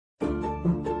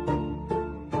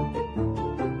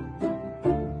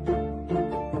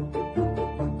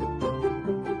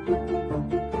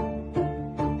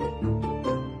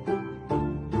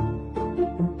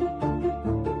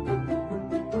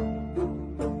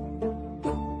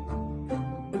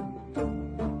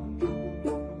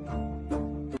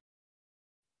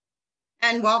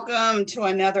And welcome to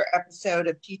another episode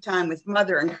of Tea Time with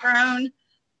Mother and Crone.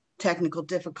 Technical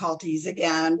difficulties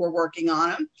again, we're working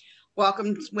on them.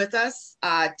 Welcome with us.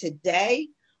 Today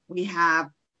we have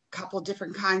a couple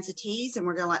different kinds of teas, and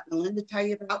we're going to let Mylinda tell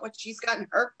you about what she's got in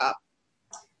her cup.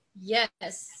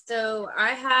 Yes, so I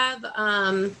have,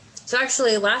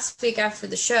 actually last week after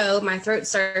the show, my throat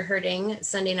started hurting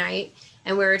Sunday night,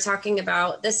 and we were talking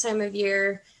about this time of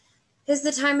year is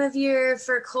the time of year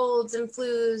for colds and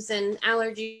flus and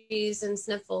allergies and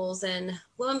sniffles, and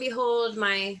lo and behold,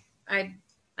 I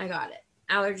got it,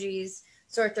 allergies,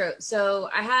 sore throat. So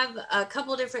I have a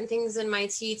couple different things in my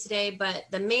tea today, but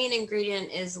the main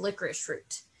ingredient is licorice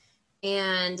root.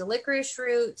 And licorice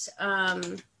root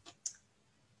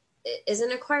is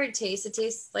an acquired taste. It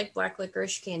tastes like black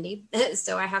licorice candy.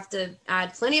 So I have to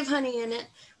add plenty of honey in it,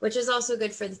 which is also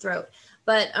good for the throat.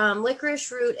 But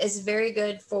licorice root is very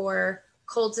good for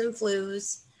colds and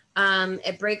flus.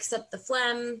 It breaks up the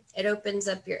phlegm. It opens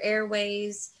up your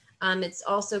airways. It's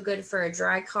also good for a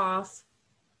dry cough.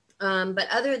 But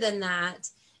other than that,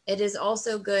 it is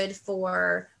also good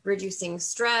for reducing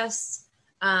stress.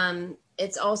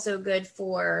 It's also good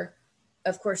for,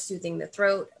 of course, soothing the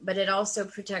throat, but it also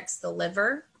protects the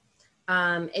liver.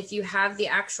 If you have the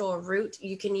actual root,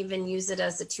 you can even use it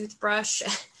as a toothbrush,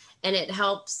 and it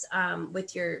helps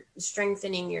with your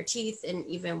strengthening your teeth and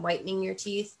even whitening your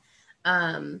teeth.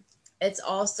 It's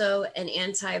also an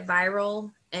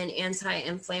antiviral and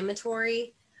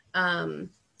anti-inflammatory.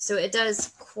 So it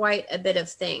does quite a bit of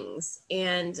things.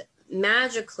 And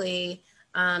magically,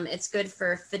 it's good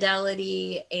for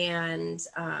fidelity and,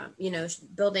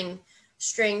 building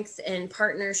strength and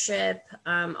partnership,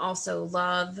 also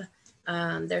love.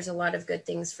 There's a lot of good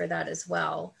things for that as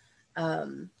well.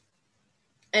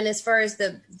 And as far as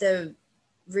the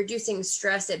reducing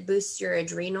stress, it boosts your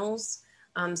adrenals.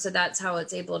 So that's how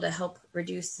it's able to help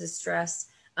reduce the stress.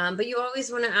 But you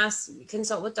always want to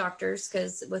consult with doctors,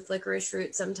 because with licorice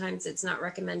root, sometimes it's not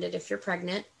recommended if you're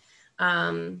pregnant.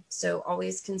 So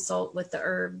always consult with the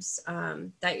herbs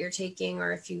that you're taking,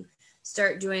 or if you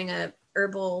start doing a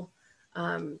herbal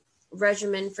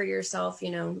regimen for yourself,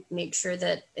 make sure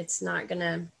that it's not going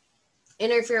to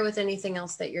interfere with anything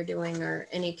else that you're doing or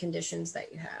any conditions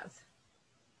that you have.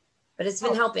 But it's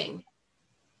been helping.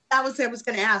 I was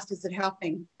going to ask, is it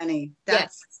helping any?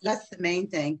 That's the main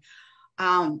thing.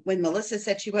 When Melinda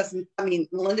said she wasn't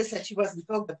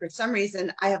filled, but for some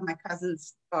reason I have my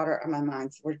cousin's daughter on my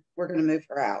mind, so we're going to move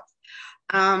her out.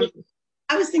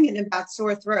 I was thinking about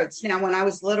sore throats. Now, when I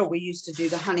was little, we used to do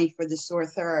the honey for the sore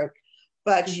throat,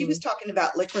 but she was talking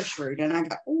about licorice root, and I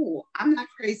got, I'm not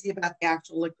crazy about the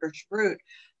actual licorice root,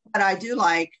 but I do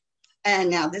like, and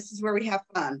now this is where we have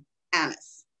fun,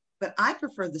 anise. But I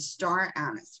prefer the star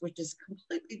anise, which is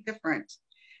completely different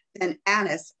than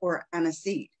anise or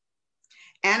aniseed.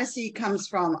 Aniseed comes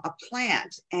from a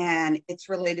plant, and it's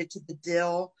related to the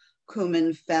dill,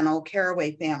 cumin, fennel,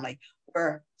 caraway family,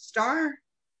 where star,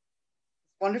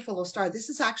 wonderful little star, this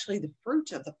is actually the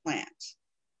fruit of the plant.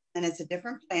 And it's a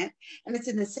different plant, and it's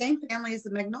in the same family as the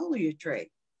magnolia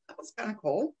tree. That was kind of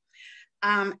cool.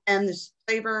 And the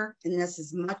flavor in this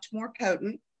is much more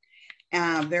potent,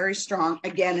 very strong.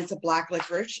 Again, it's a black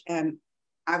licorice, and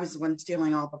I was the one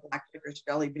stealing all the black licorice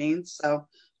jelly beans, so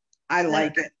I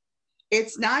like it.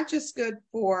 It's not just good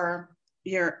for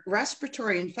your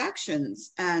respiratory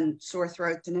infections and sore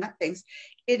throats and that things.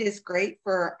 It is great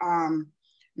for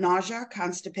nausea,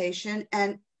 constipation,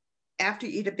 and after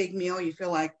you eat a big meal, you feel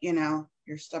like,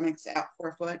 your stomach's out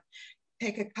 4 foot.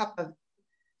 Take a cup of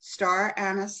star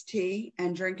anise tea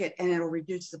and drink it, and it'll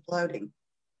reduce the bloating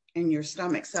in your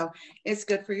stomach. So it's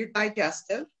good for your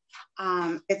digestive.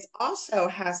 It also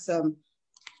has some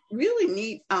really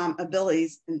neat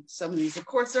abilities in some of these. Of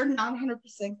course, they're not 100%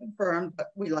 confirmed, but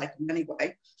we like them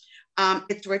anyway.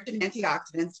 It's rich in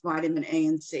antioxidants, vitamin A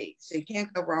and C, so you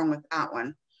can't go wrong with that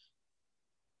one.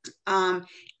 And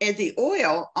the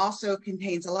oil also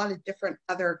contains a lot of different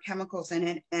other chemicals in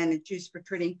it, and it's used for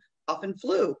treating cough and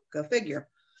flu. Go figure.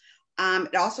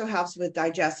 It also helps with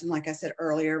digestion, like I said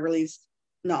earlier, relieves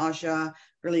nausea,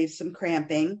 relieves some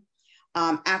cramping.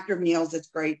 After meals, it's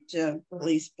great to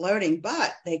release bloating,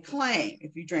 but they claim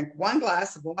if you drink 1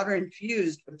 glass of water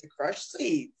infused with the crushed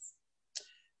seeds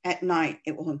at night,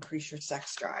 it will increase your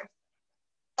sex drive.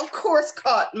 Of course,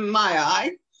 caught in my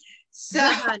eye. So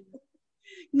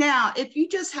now, if you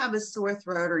just have a sore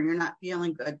throat or you're not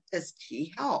feeling good, does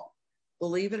tea help?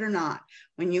 Believe it or not,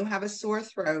 when you have a sore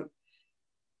throat,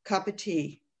 cup of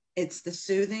tea, it's the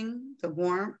soothing, the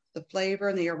warmth, the flavor,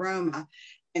 and the aroma.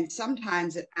 And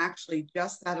sometimes it actually,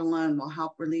 just that alone will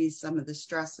help release some of the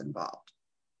stress involved.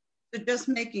 So just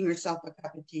making yourself a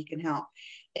cup of tea can help.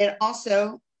 It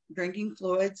also, drinking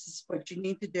fluids is what you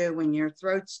need to do when your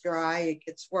throat's dry, it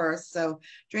gets worse. So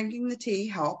drinking the tea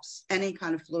helps, any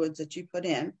kind of fluids that you put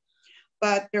in.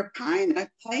 But they're kind of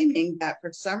claiming that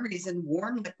for some reason,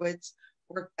 warm liquids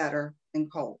work better than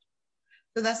cold.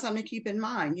 So that's something to keep in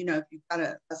mind. You know, if you've got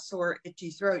a sore,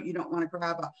 itchy throat, you don't want to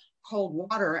grab a cold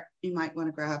water. You might want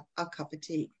to grab a cup of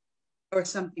tea or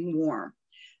something warm.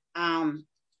 And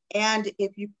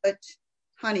if you put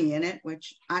honey in it,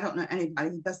 which I don't know anybody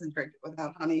who doesn't drink it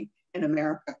without honey in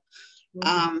America.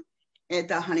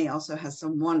 The honey also has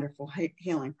some wonderful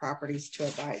healing properties to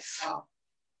it by itself.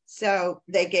 So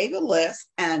they gave a list,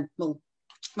 and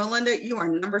Mylinda, you are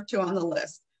number 2 on the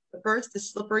list. The first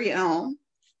is slippery elm,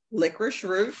 licorice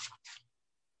root,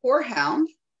 horehound,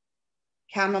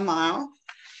 chamomile,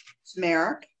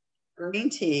 turmeric, green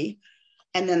tea,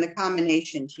 and then the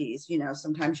combination teas. You know,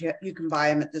 sometimes you can buy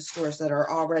them at the stores that are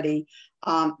already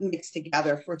mixed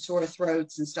together for sore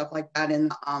throats and stuff like that in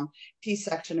the tea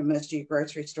section of most of your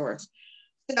grocery stores.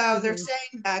 So they're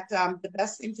saying that the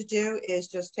best thing to do is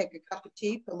just take a cup of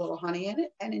tea, put a little honey in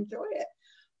it, and enjoy it.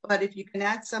 But if you can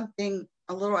add something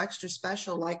a little extra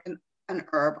special, like an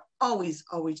herb, always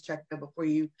check that before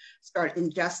you start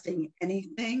ingesting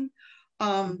anything.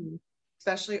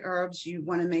 Especially herbs, you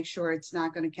want to make sure it's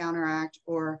not going to counteract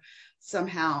or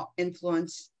somehow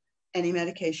influence any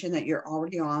medication that you're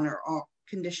already on or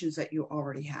conditions that you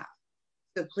already have.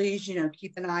 So please, you know,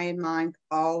 keep an eye in mind.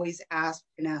 Always ask.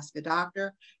 You can ask a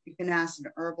doctor. You can ask an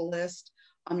herbalist.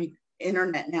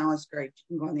 Internet now is great.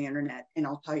 You can go on the internet and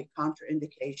I'll tell you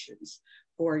contraindications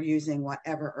for using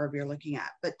whatever herb you're looking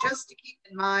at. But just to keep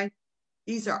in mind,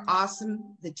 these are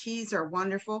awesome. The teas are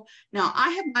wonderful. Now, I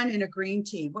have mine in a green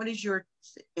tea. What is yours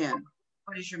in?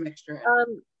 What is your mixture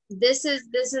in? This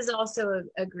is also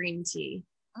a green tea.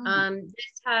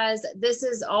 This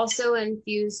is also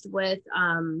infused with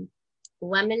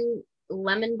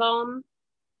lemon balm,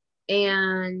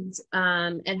 and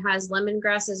it has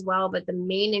lemongrass as well, but the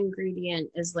main ingredient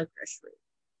is licorice root.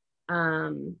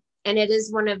 And it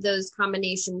is one of those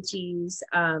combination teas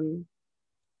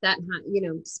that, you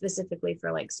know, specifically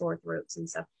for like sore throats and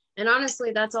stuff. And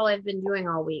honestly, that's all I've been doing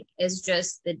all week is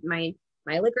just my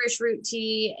licorice root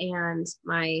tea and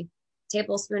my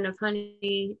tablespoon of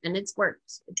honey, and it's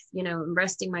worked. It's, you know,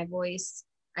 resting my voice.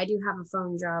 I do have a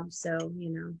phone job, so, you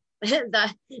know,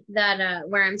 that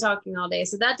where I'm talking all day.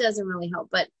 So that doesn't really help.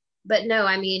 But no,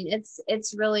 I mean,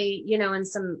 it's really, you know, and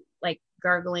some like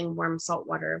gargling warm salt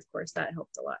water, of course, that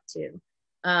helped a lot too.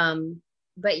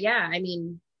 But yeah, I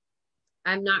mean,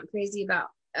 I'm not crazy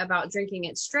about drinking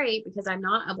it straight because I'm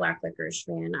not a black licorice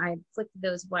fan. I flick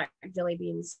those black jelly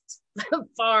beans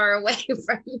far away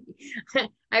from me.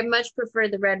 I much prefer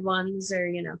the red ones, or,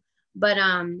 you know, but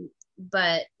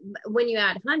when you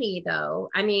add honey though,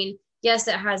 I mean, yes,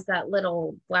 it has that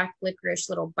little black licorice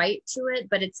little bite to it,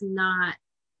 but it's not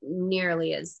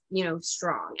nearly as, you know,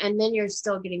 strong. And then you're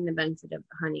still getting the benefit of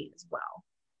the honey as well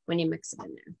when you mix it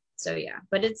in there. So yeah,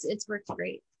 but it's worked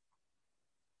great.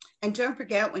 And don't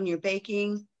forget when you're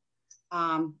baking,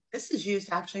 this is used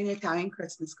actually in Italian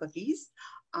Christmas cookies.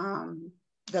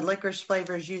 The licorice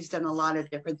flavor is used in a lot of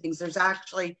different things. There's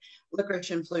actually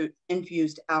licorice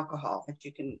infused alcohol that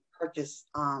you can purchase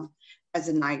as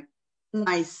a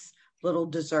nice little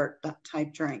dessert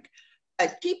type drink.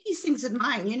 But keep these things in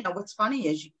mind. You know, what's funny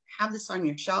is you have this on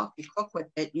your shelf, you cook with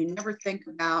it, you never think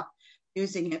about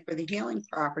using it for the healing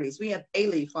properties. We have bay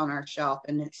leaf on our shelf,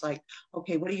 and it's like,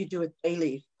 okay, what do you do with bay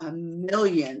leaf? A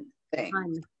million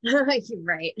things. You're right.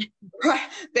 Right.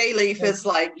 Bay leaf is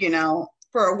like, you know,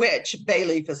 for a witch, bay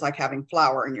leaf is like having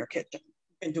flour in your kitchen.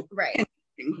 You can do anything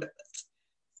with it.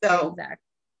 So exactly.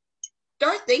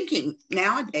 Start thinking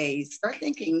nowadays,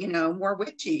 you know, more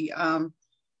witchy.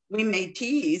 We made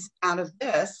teas out of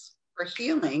this for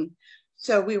healing.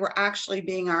 So we were actually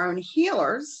being our own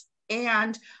healers.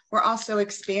 And we're also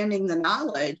expanding the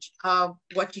knowledge of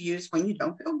what to use when you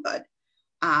don't feel good.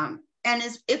 And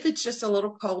if it's just a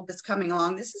little cold that's coming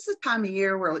along, this is the time of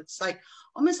year where it's like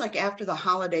almost like after the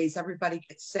holidays, everybody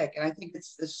gets sick. And I think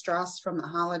it's the stress from the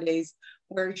holidays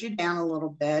wears you down a little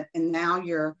bit. And now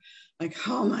you're like,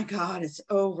 oh my God, it's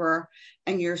over.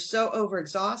 And you're so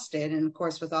overexhausted. And of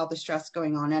course, with all the stress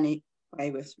going on anyway,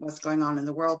 with what's going on in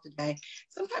the world today,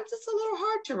 sometimes it's a little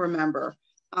hard to remember.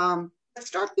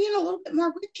 Start being a little bit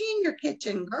more witchy in your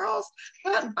kitchen, girls.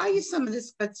 Go out and buy you some of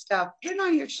this good stuff. Put it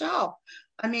on your shelf.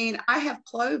 I mean, I have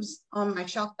cloves on my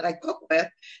shelf that I cook with.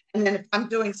 And then if I'm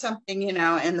doing something, you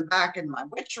know, in the back in my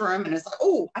witch room, and it's like,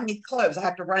 oh, I need cloves, I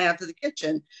have to run out to the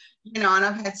kitchen, you know. And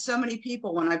I've had so many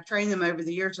people when I've trained them over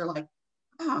the years are like,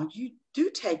 oh, you do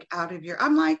take out of your,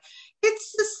 I'm like,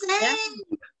 it's the same.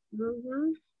 Yeah.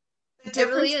 Mm-hmm. The It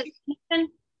really difference. is.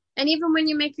 And even when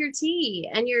you make your tea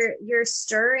and you're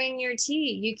stirring your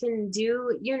tea, you can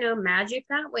do, you know, magic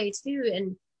that way too.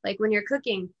 And like when you're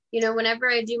cooking, you know, whenever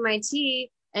I do my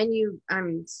tea and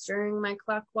I'm stirring my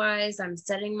clockwise, I'm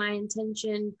setting my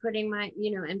intention, putting my,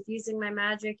 you know, infusing my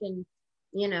magic and,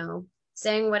 you know,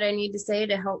 saying what I need to say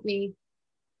to help me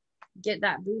get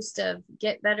that boost of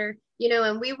get better, you know.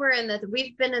 And we've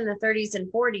been in the 30s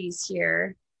and 40s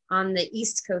here on the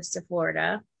east coast of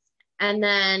Florida. And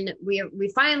then we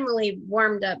finally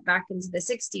warmed up back into the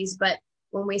 60s. But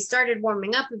when we started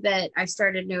warming up a bit, I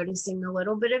started noticing a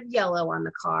little bit of yellow on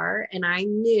the car. And I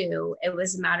knew it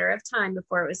was a matter of time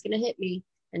before it was going to hit me.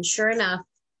 And sure enough,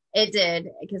 it did,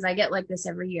 because I get like this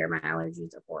every year. My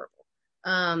allergies are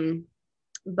horrible.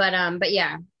 But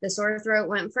yeah, the sore throat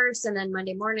went first, and then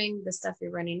Monday morning, the stuffy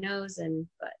runny nose.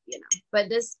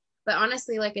 But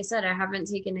honestly, like I said, I haven't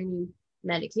taken any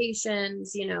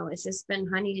medications, you know. It's just been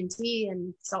honey and tea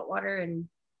and salt water, and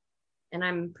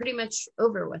I'm pretty much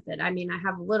over with it. I mean, I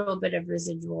have a little bit of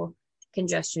residual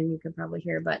congestion, you could probably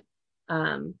hear, but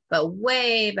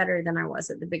way better than I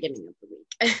was at the beginning of the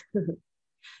week.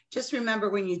 Just remember,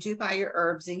 when you do buy your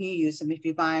herbs and you use them, if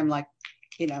you buy them like,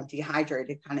 you know,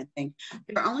 dehydrated kind of thing,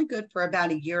 they're only good for about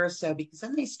a year or so, because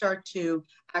then they start to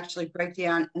actually break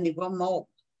down and they will mold.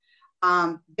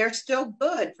 They're still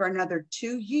good for another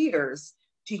 2 years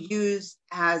to use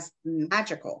as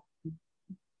magical,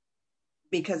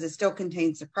 because it still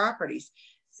contains the properties.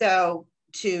 So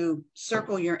to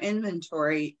circle your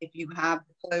inventory, if you have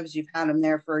the cloves, you've had them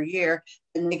there for a year,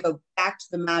 and they go back to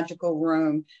the magical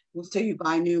room, so you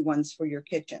buy new ones for your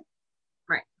kitchen.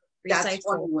 Right. That's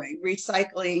one way.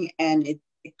 Recycling, and it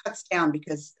cuts down,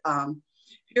 because if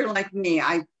you're like me,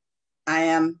 I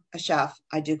am a chef.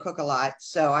 I do cook a lot,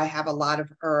 so I have a lot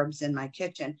of herbs in my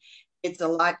kitchen. It's a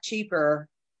lot cheaper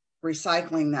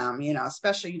recycling them, you know,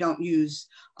 especially you don't use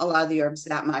a lot of the herbs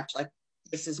that much. Like,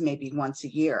 this is maybe once a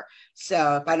year.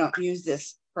 So if I don't use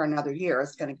this for another year,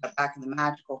 it's going to go back in the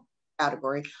magical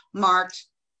category, marked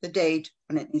the date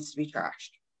when it needs to be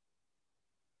trashed.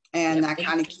 And that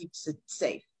kind of keeps it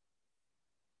safe.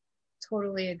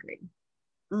 Totally agree.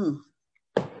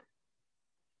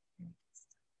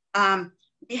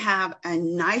 We have a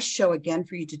nice show again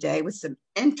for you today with some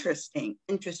interesting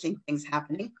things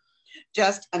happening.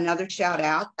 Just another shout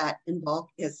out that In Bulk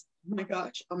is, oh my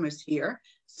gosh, almost here.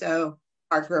 So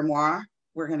our grimoire,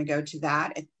 we're going to go to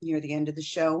that near the end of the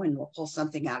show, and we'll pull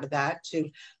something out of that to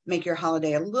make your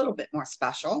holiday a little bit more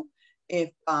special.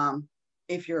 If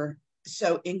you're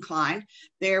so inclined,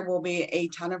 there will be a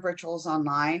ton of rituals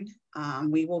online.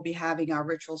 We will be having our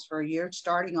rituals for a year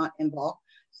starting on In Bulk.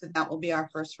 So that will be our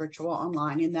first ritual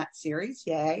online in that series.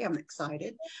 Yay, I'm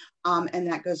excited. And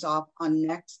that goes off on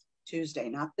next Tuesday,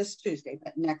 not this Tuesday,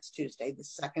 but next Tuesday, the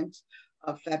 2nd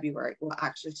of February. We'll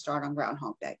actually start on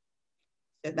Groundhog Day.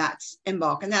 So that's In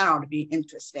Bulk, and that ought to be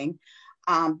interesting.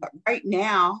 But right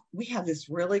now, we have this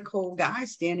really cool guy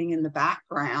standing in the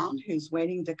background who's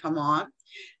waiting to come on.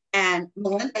 And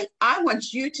Mylinda, I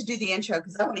want you to do the intro,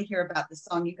 because I want to hear about the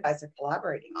song you guys are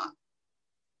collaborating on.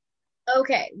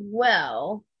 Okay,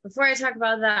 well, before I talk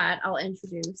about that, I'll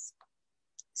introduce.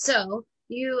 So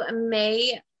you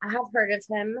may have heard of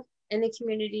him in the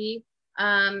community.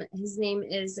 His name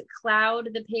is Cloud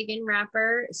the Pagan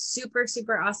Rapper. Super,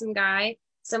 super awesome guy.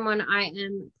 Someone I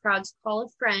am proud to call a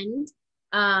friend.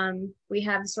 We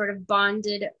have sort of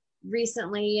bonded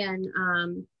recently, and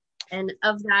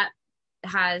of that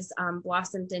has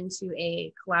blossomed into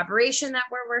a collaboration that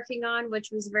we're working on, which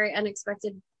was very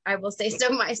unexpected, I will say so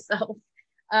myself.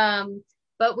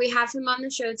 But we have him on the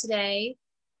show today,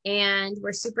 and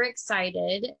we're super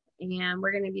excited. And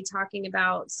we're going to be talking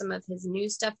about some of his new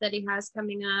stuff that he has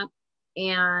coming up,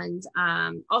 and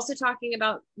also talking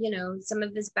about, you know, some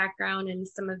of his background and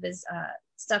some of his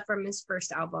stuff from his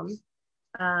first album.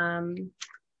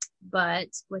 But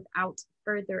without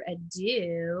further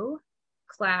ado,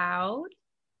 Cloud.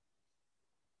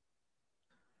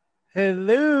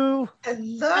 Hello.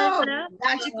 Hello.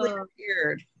 Magically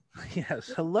appeared.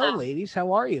 Yes. Hello, ladies.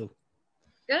 How are you?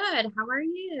 Good. How are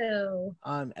you?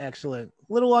 I'm excellent.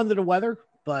 A little under the weather,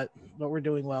 but we're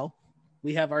doing well.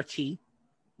 We have our tea.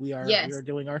 We are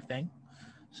doing our thing.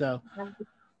 So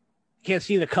can't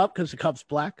see the cup because the cup's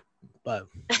black, but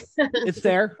it's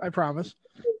there. I promise.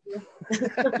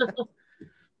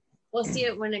 We'll see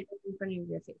it when it goes in front of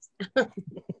your face.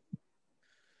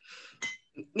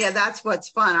 Yeah, that's what's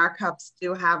fun. Our cups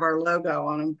do have our logo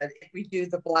on them, but if we do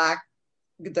the black,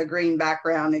 the green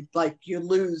background, it's like you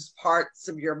lose parts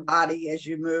of your body as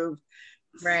you move.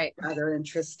 Right. Rather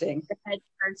interesting.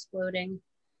 exploding.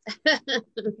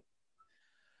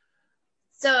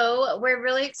 So we're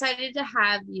really excited to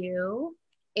have you.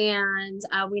 And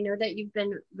we know that you've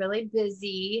been really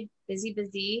busy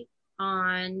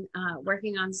on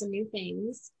working on some new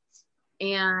things.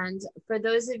 And for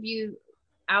those of you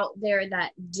out there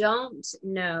that don't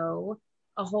know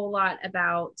a whole lot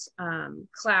about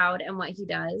Cloud and what he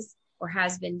does or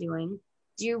has been doing,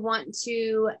 do you want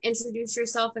to introduce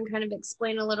yourself and kind of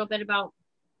explain a little bit about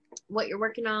what you're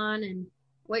working on and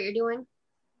what you're doing?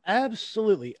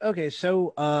 Absolutely. Okay,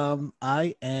 so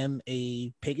I am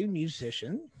a pagan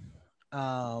musician.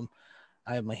 I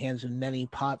have my hands in many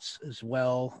pots as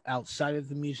well outside of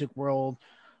the music world.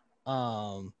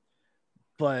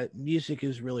 But music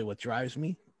is really what drives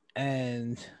me.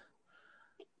 And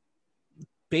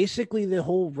basically the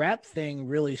whole rap thing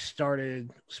really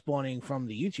started spawning from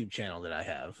the YouTube channel that I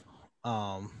have.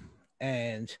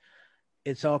 And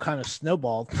it's all kind of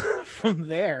snowballed from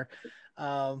there.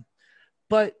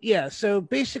 But yeah, so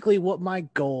basically what my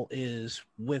goal is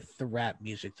with the rap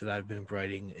music that I've been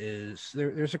writing is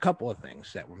there's a couple of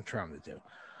things that I'm trying to do.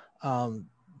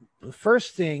 The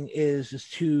first thing is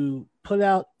to put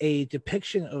out a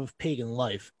depiction of pagan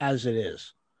life as it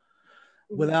is,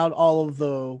 without all of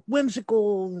the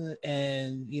whimsical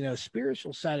and, you know,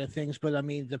 spiritual side of things. But I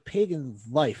mean, the pagan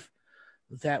life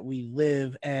that we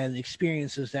live and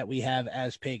experiences that we have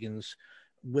as pagans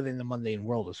within the mundane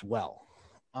world as well.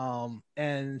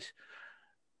 And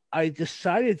I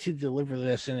decided to deliver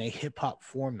this in a hip hop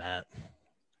format,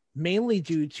 mainly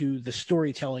due to the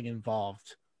storytelling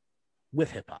involved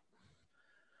with hip hop.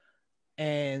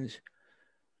 And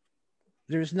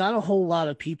there's not a whole lot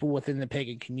of people within the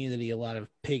pagan community, a lot of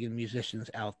pagan musicians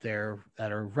out there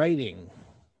that are writing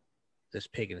this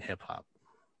pagan hip hop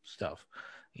stuff.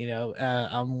 You know,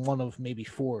 I'm one of maybe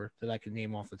 4 that I can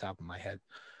name off the top of my head.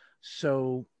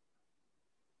 So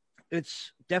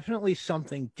it's definitely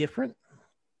something different,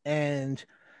 and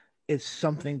it's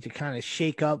something to kind of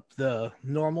shake up the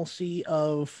normalcy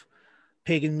of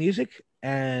pagan music.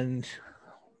 And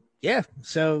yeah,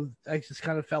 so I just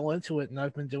kind of fell into it, and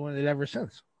I've been doing it ever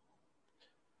since.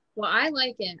 Well, I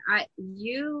like it.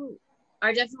 You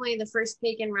are definitely the first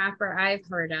pagan rapper I've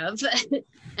heard of.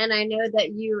 And I know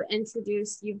that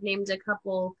you've named a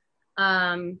couple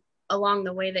along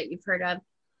the way that you've heard of.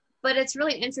 But it's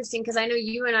really interesting because I know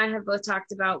you and I have both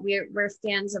talked about we're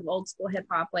fans of old school hip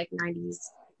hop, like 90s,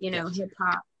 you know, hip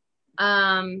hop.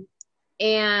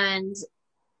 And,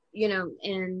 you know,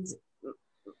 and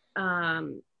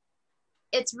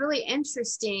it's really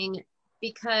interesting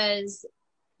because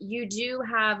you do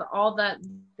have all the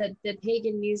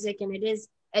pagan music, and it is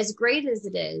as great as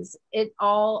it is.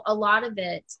 A lot of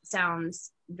it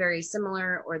sounds very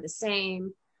similar or the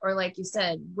same, or like you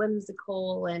said,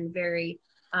 whimsical and very,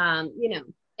 you know,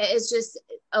 it's just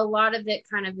a lot of it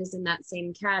kind of is in that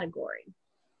same category.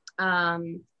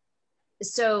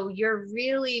 So you're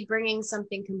really bringing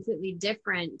something completely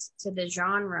different to the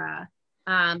genre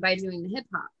by doing the hip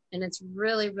hop. And it's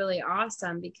really, really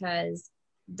awesome because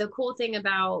the cool thing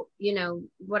about, you know,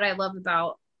 what I love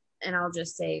about, and I'll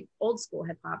just say old school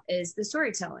hip hop, is the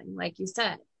storytelling, like you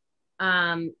said.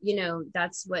 You know,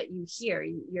 that's what you hear.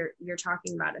 You're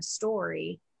talking about a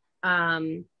story.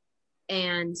 And,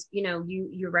 you know,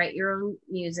 you write your own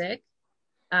music.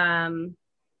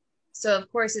 So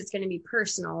of course it's going to be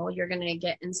personal. You're going to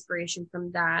get inspiration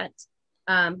from that.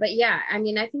 But yeah, I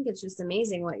mean, I think it's just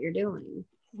amazing what you're doing.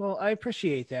 Well, I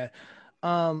appreciate that.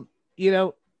 You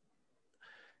know,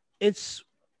 it's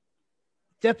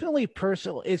definitely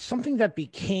personal. It's something that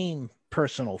became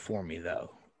personal for me,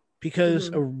 though, because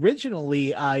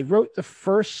originally I wrote the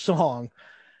first song,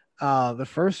 the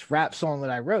first rap song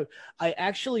that I wrote. I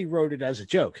actually wrote it as a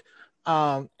joke.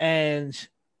 And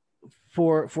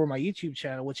for my YouTube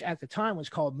channel, which at the time was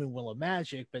called Moon Willow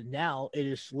Magic, but now it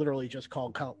is literally just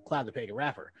called Cloud the Pagan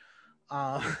Rapper.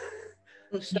 So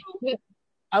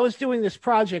I was doing this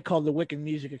project called the Wicked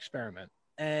Music Experiment,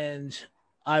 and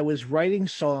I was writing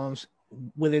songs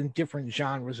within different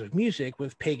genres of music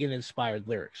with pagan-inspired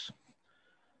lyrics.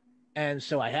 And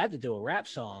so I had to do a rap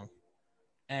song.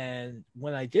 And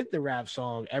when I did the rap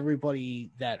song,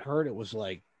 everybody that heard it was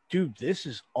like, dude, this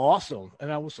is awesome.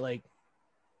 And I was like,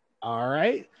 all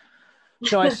right.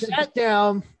 So I sat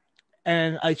down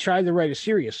and I tried to write a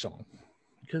serious song.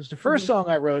 Because the first song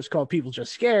I wrote is called People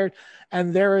Just Scared.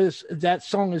 And that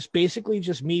song is basically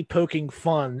just me poking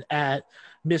fun at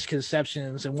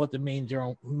misconceptions and what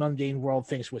the mundane world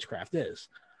thinks witchcraft is.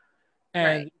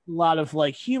 And a lot of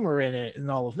like humor in it and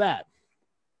all of that.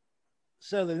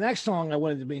 So the next song I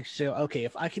wanted to say, okay,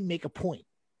 if I can make a point,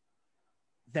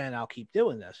 then I'll keep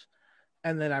doing this.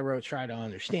 And then I wrote Try to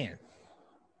Understand.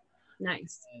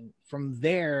 Nice. And from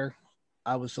there,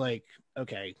 I was like,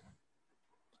 okay,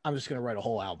 I'm just gonna write a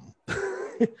whole album.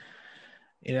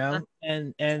 You know,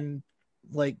 and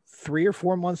like 3 or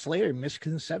 4 months later,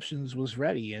 Misconceptions was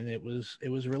ready and it was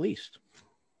released.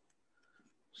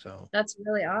 So that's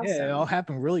really awesome. Yeah, it all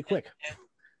happened really quick.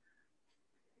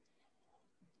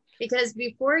 Because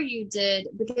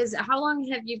how long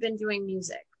have you been doing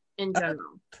music in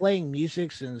general? Playing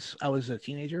music since I was a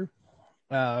teenager.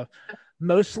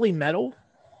 Mostly metal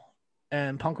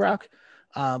and punk rock.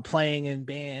 Playing in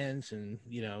bands and,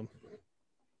 you know,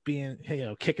 being, you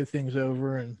know, kicking things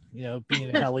over and, you know,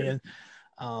 being a hellion.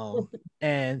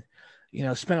 And, you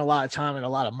know, spent a lot of time in a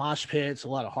lot of mosh pits, a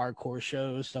lot of hardcore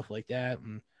shows, stuff like that.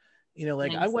 And, you know,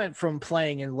 like, nice. I went from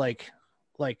playing in like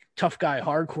tough guy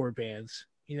hardcore bands,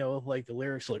 you know, like the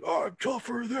lyrics like, oh, I'm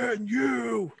tougher than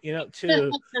you, you know,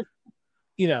 to,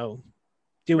 you know,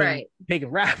 doing pagan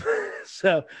rap.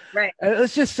 So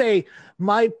let's just say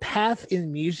my path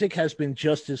in music has been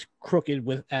just as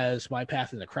crooked as my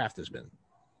path in the craft has been.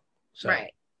 So,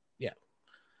 yeah.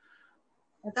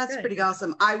 That's pretty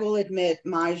awesome. I will admit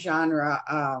my genre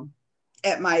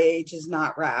at my age is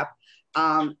not rap.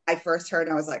 I first heard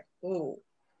and I was like, oh,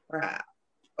 rap.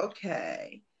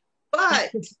 Okay.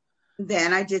 But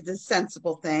then I did the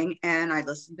sensible thing and I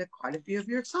listened to quite a few of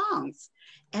your songs.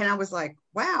 And I was like,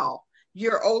 wow,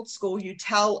 you're old school. You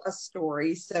tell a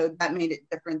story. So that made it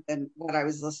different than what I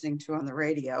was listening to on the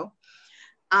radio.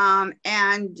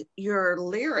 And your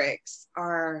lyrics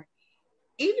are,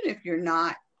 even if you're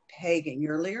not pagan,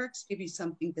 your lyrics give you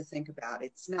something to think about.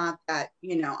 It's not that,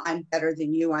 you know, I'm better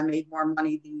than you, I made more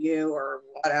money than you, or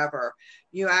whatever.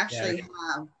 You actually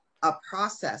have a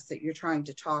process that you're trying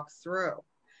to talk through.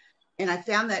 And I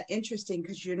found that interesting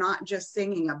because you're not just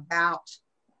singing about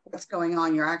what's going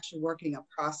on, you're actually working a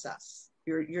process.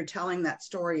 You're telling that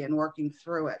story and working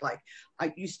through it. Like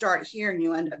you start here and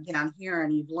you end up down here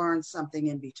and you've learned something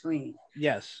in between.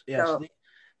 Yes. So,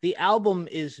 the album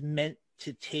is meant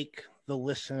to take the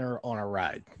listener on a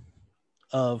ride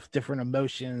of different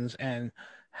emotions and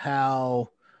how,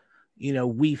 you know,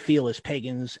 we feel as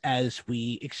pagans as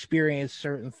we experience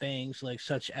certain things, like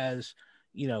such as,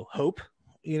 you know, hope.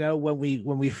 You know, when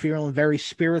we feeling very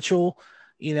spiritual,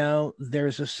 you know,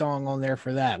 there's a song on there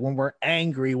for that. When we're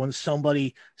angry, when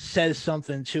somebody says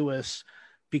something to us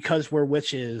because we're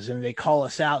witches and they call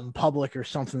us out in public or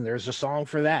something, there's a song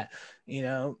for that. You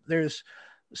know, there's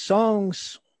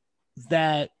songs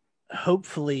that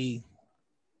hopefully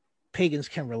pagans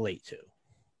can relate to,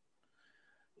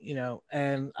 you know,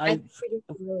 and I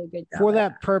really good for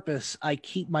that purpose, I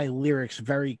keep my lyrics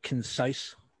very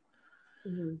concise.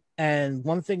 Mm-hmm. And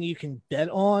one thing you can bet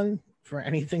on for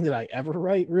anything that I ever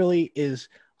write really is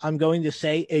I'm going to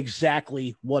say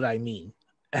exactly what I mean.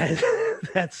 And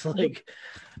that's like,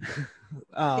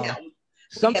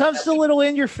 sometimes it's a little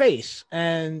in your face,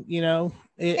 and, you know,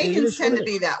 pagans tend to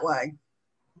be that way.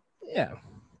 Yeah.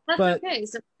 That's okay.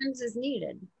 Sometimes it's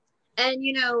needed. And,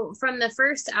 you know, from the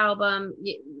first album,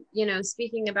 you know,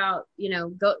 speaking about, you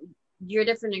know, your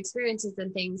different experiences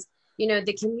and things, you know,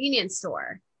 the convenience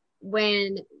store,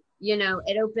 when, you know,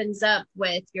 it opens up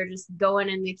with you're just going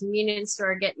in the convenience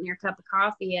store, getting your cup of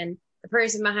coffee, and the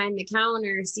person behind the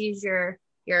counter sees your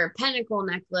pentacle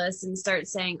necklace and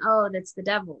starts saying, oh, that's the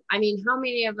devil. I mean, how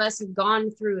many of us have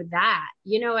gone through that?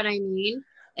 You know what I mean?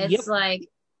 It's like,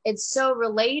 it's so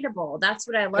relatable. That's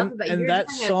what I love about it. And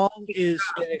that song is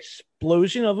an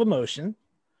explosion of emotion.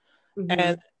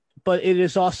 Mm-hmm. But it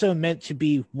is also meant to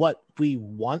be what we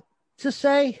want to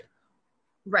say.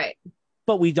 Right.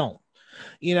 But we don't,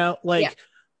 you know, like,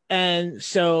 and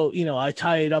so, you know, I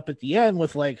tie it up at the end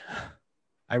with like,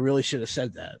 I really should have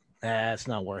said that. It's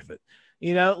not worth it.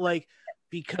 You know, like,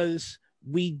 because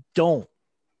we don't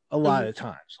a lot of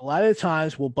times. A lot of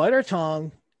times we'll bite our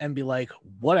tongue and be like,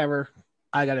 whatever,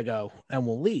 I gotta go, and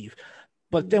we'll leave.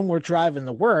 But then we're driving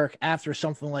to work after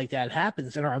something like that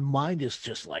happens, and our mind is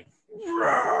just like,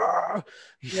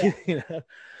 you know.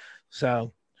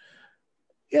 So,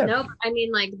 yeah. Nope. I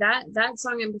mean, like that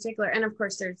song in particular, and of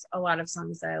course, there's a lot of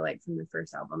songs that I like from the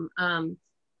first album.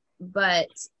 But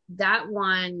that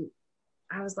one,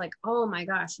 I was like, oh my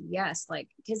gosh, yes, like,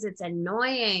 because it's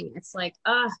annoying. It's like,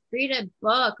 read a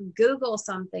book, Google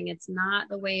something. It's not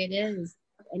the way it is.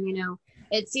 And, you know,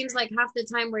 it seems like half the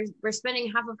time we're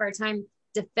spending half of our time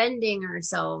defending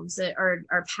ourselves or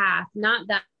our path. Not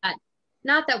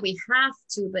that we have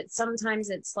to, but sometimes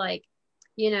it's like,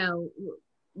 you know,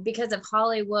 because of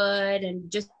Hollywood and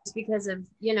just because of,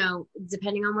 you know,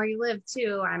 depending on where you live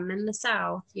too. I'm in the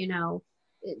South, you know,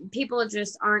 people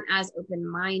just aren't as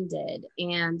open-minded,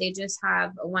 and they just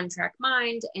have a one-track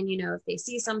mind, and if they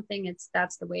see something,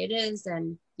 that's the way it is.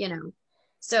 And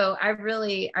so I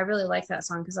really like that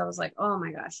song, because I was like, oh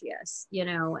my gosh, yes.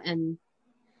 And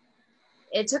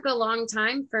it took a long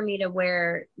time for me to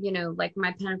wear like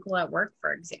my pinnacle at work,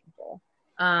 for example.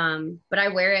 But I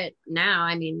wear it now.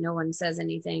 I mean, no one says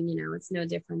anything. It's no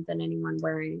different than anyone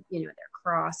wearing their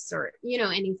cross or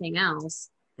anything else.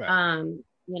 Right.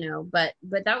 But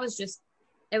that was just,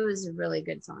 it was a really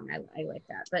good song. I like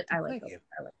that. But I like it.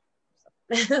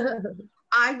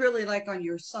 I really like on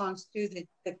your songs too that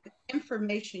the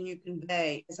information you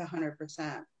convey is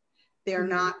 100%. They're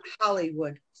not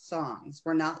Hollywood songs.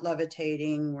 We're not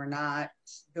levitating. We're not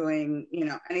doing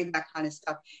any of that kind of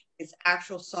stuff. It's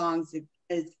actual songs.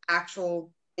 It's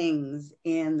actual things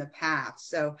in the past.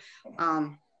 So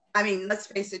I mean, let's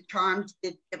face it, Charmed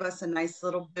did give us a nice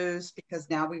little boost, because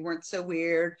now we weren't so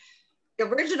weird. The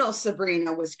original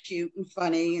Sabrina was cute and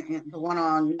funny, and the one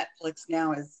on Netflix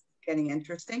now is getting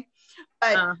interesting.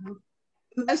 But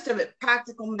most of it,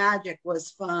 Practical Magic,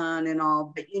 was fun and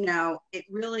all. But, it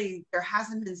really, there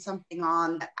hasn't been something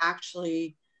on that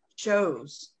actually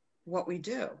shows what we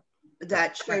do,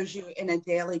 that shows you in a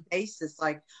daily basis.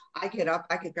 Like, I get up,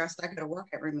 I get dressed, I go to work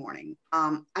every morning.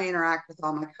 I interact with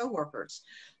all my coworkers.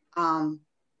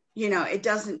 It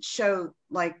doesn't show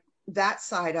like that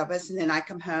side of us. And then I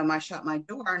come home, I shut my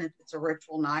door, and if it's a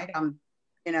ritual night, I'm,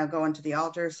 going to the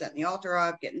altar, setting the altar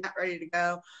up, getting that ready to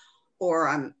go, or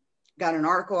I'm got an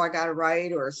article I got to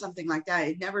write or something like that.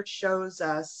 It never shows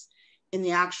us in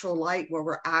the actual light where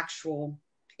we're actual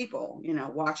people,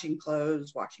 washing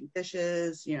clothes, washing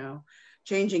dishes,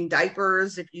 changing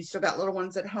diapers, if you still got little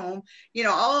ones at home,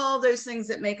 all those things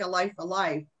that make a life a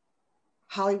life.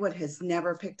 Hollywood has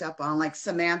never picked up on. Like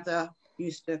Samantha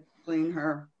used to clean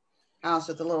her house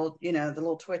with the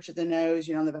little twitch of the nose,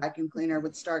 the vacuum cleaner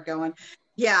would start going.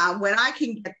 Yeah, when I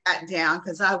can get that down,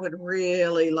 because I would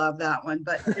really love that one.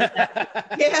 But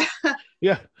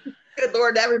yeah. Good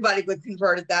Lord, everybody would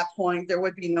convert at that point. There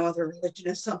would be no other religion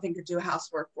if something could do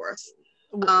housework for us.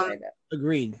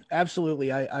 Agreed.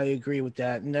 Absolutely. I agree with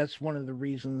that. And that's one of the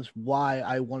reasons why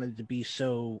I wanted to be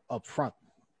so upfront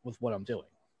with what I'm doing.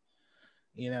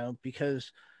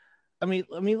 Because I mean,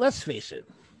 let's face it.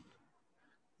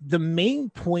 The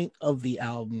main point of the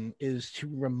album is to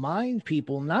remind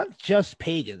people, not just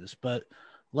pagans, but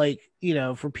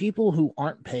for people who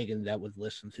aren't pagan that would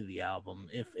listen to the album,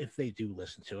 if they do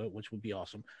listen to it, which would be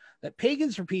awesome, that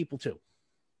pagans are people too.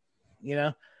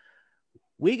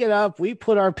 We get up, we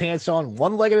put our pants on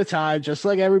one leg at a time, just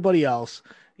like everybody else.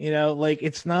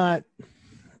 It's not,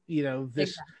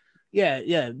 this.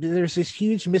 Yeah. There's this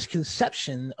huge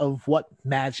misconception of what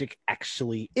magic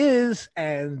actually is,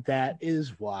 and that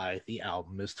is why the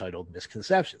album is titled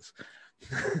Misconceptions.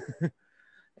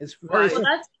 It's well,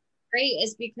 that's great,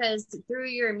 is because through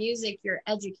your music, you're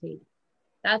educated.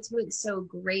 That's what's so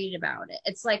great about it.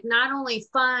 It's like not only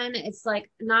fun, it's like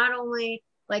not only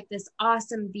like this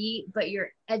awesome beat, but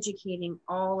you're educating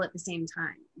all at the same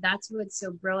time. That's what's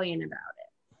so brilliant about it.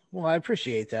 Well, I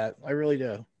appreciate that. I really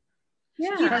do.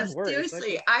 Yeah,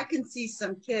 seriously, I can see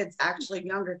some kids, actually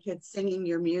younger kids, singing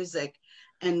your music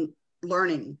and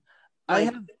learning.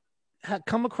 I have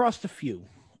come across a few,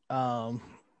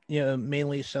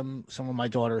 mainly some of my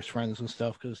daughter's friends and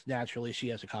stuff, because naturally she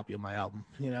has a copy of my album,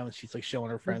 and she's like showing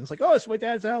her friends like, oh, it's my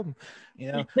dad's album,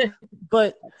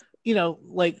 but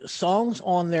like songs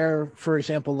on there, for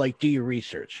example, like Do Your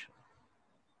Research.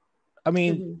 I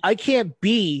mean, I can't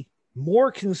be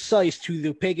more concise to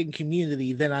the pagan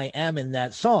community than I am in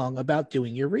that song about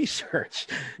doing your research,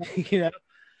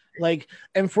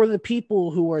 and for the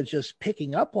people who are just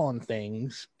picking up on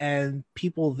things, and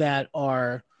people that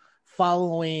are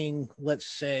following, let's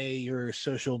say, your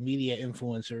social media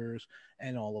influencers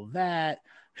and all of that,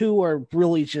 who are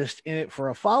really just in it for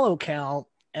a follow count,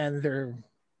 and they're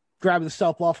grabbing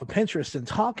stuff off of Pinterest and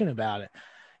talking about it.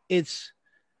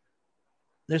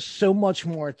 There's so much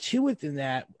more to it than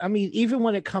that. I mean, even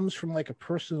when it comes from like a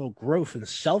personal growth and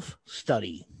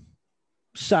self-study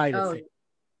side of it,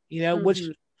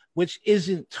 which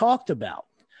isn't talked about.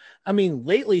 I mean,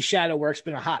 lately shadow work's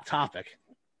been a hot topic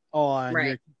on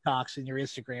your TikToks and your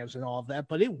Instagrams and all of that,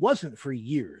 but it wasn't for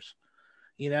years,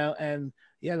 and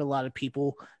you had a lot of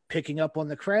people picking up on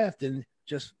the craft and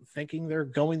just thinking they're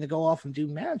going to go off and do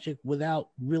magic without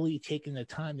really taking the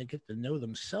time to get to know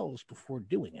themselves before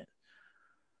doing it.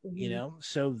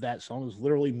 So that song is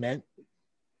literally meant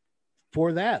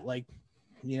for that. Like,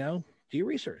 do your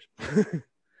research.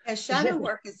 Yeah, shadow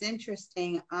work is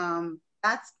interesting.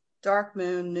 That's dark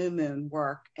moon, new moon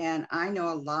work. And I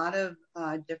know a lot of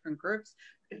different groups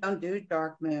don't do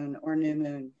dark moon or new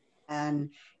moon. And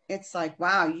it's like,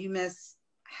 wow, you miss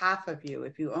half of you.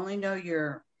 If you only know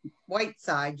your white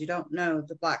side, you don't know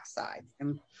the black side.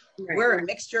 And we're a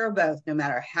mixture of both, no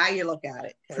matter how you look at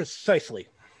it. Precisely.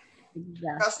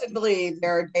 Yeah. Trust and believe,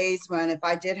 there are days when if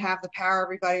I did have the power,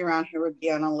 everybody around here would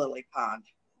be on a lily pond.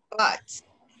 But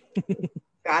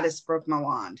Goddess broke my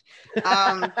wand.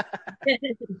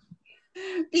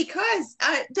 Because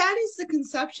that is the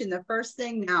conception. The first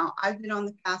thing, now I've been on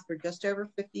the path for just over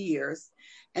 50 years.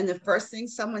 And the first thing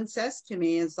someone says to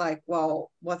me is like,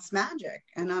 well, what's magic?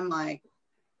 And I'm like,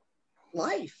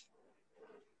 life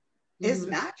is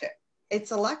magic.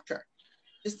 It's electric.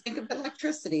 Just think of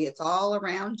electricity. It's all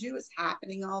around you. It's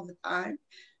happening all the time.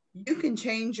 You can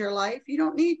change your life. You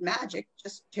don't need magic.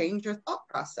 Just change your thought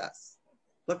process.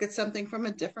 Look at something from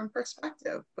a different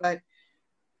perspective. But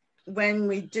when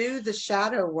we do the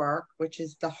shadow work, which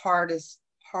is the hardest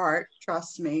part,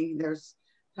 trust me, there's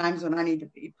times when I need to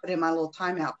be put in my little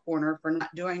timeout corner for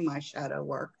not doing my shadow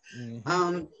work.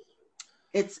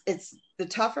 It's the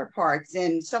tougher parts.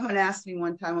 And someone asked me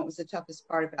one time what was the toughest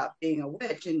part about being a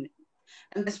witch, and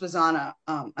this was on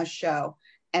a show,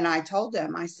 and I told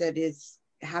them, I said, is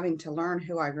having to learn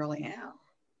who I really am,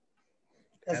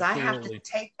 because I have to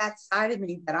take that side of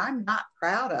me that I'm not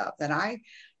proud of, that I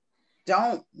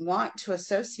don't want to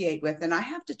associate with, and I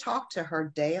have to talk to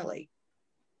her daily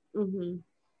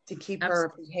to keep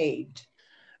her behaved.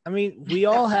 I mean, we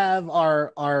all have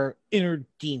our inner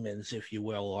demons, if you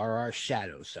will, or our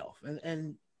shadow self,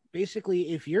 and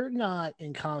basically, if you're not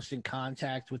in constant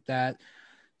contact with that,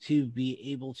 to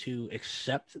be able to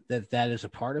accept that that is a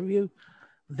part of you,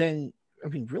 then I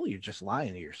mean, really, you're just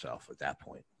lying to yourself at that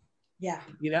point. Yeah.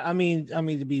 You know, I mean,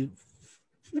 to be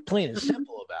plain and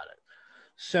simple about it.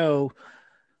 So,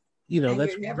 you know,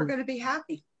 that's you're never going to be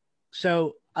happy.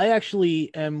 So I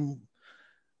actually am.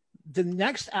 The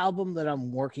next album that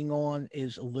I'm working on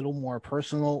is a little more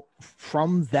personal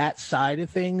from that side of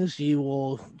things.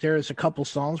 There's a couple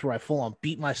songs where I full on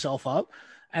beat myself up,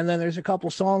 and then there's a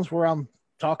couple songs where I'm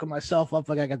talking myself up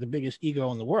like I got the biggest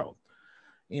ego in the world.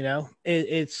 You know,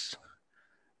 it's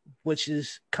which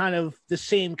is kind of the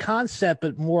same concept,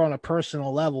 but more on a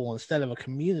personal level instead of a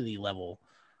community level.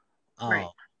 Right.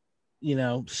 You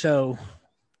know, so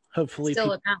hopefully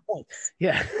still a balance.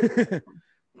 Yeah.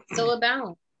 Still a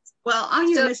balance. Well, on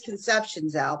your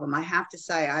Misconceptions album, I have to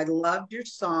say I loved your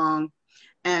song,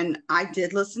 and I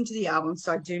did listen to the album,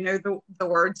 so I do know the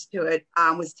words to it.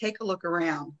 Was Take a Look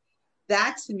Around.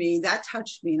 That to me, that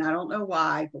touched me, and I don't know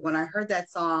why, but when I heard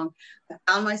that song, I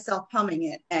found myself humming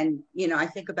it, and you know, I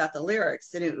think about the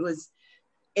lyrics, and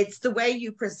it's the way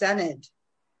you presented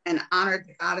and honored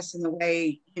the goddess in the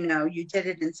way, you know, you did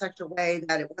it in such a way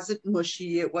that it wasn't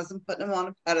mushy, it wasn't putting them on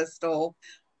a pedestal,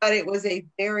 but it was a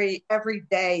very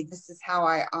everyday, this is how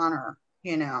I honor,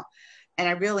 you know, and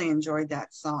I really enjoyed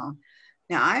that song.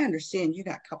 Now, I understand you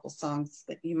got a couple songs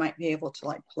that you might be able to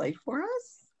like play for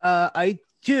us. I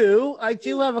do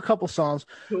have a couple songs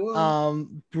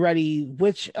ready,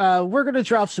 which we're going to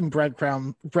drop some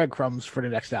breadcrumbs for the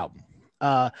next album.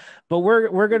 But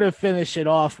we're going to finish it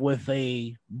off with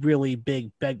a really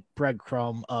big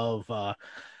breadcrumb of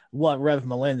what Rev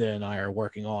Mylinda and I are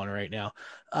working on right now.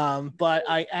 But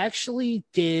I actually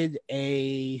did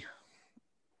a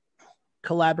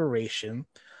collaboration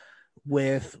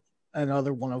with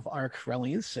another one of our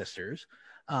Corellian sisters,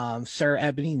 Sarah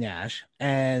Ebony Nash.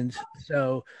 And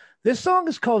so this song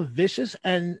is called Vicious,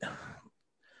 and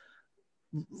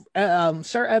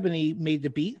Sarah Ebony made the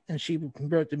beat and she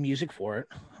wrote the music for it.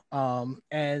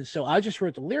 And so I just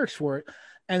wrote the lyrics for it.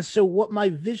 And so what my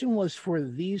vision was for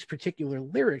these particular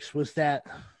lyrics was that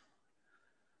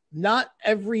not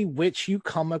every witch you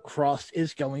come across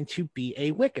is going to be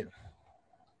a Wiccan.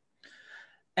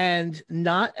 And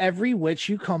not every witch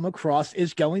you come across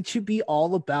is going to be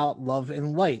all about love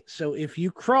and light. So if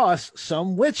you cross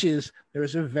some witches,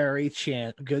 there's a very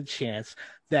good chance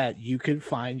that you could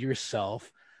find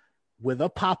yourself with a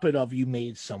puppet of you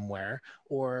made somewhere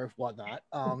or whatnot.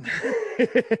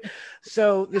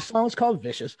 So the song's called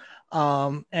Vicious.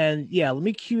 And yeah, let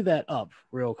me cue that up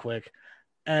real quick.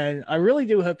 And I really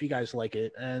do hope you guys like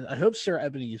it. And I hope Sarah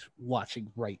Ebony's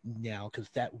watching right now, because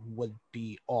that would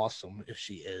be awesome if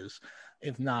she is.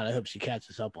 If not, I hope she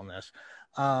catches up on this.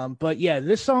 But yeah,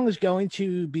 this song is going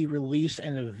to be released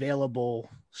and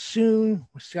available soon.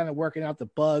 We're kind of working out the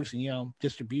bugs, and, you know,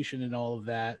 distribution and all of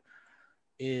that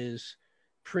is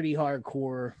pretty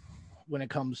hardcore when it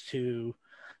comes to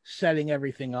setting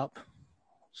everything up.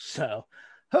 So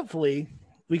hopefully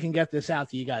we can get this out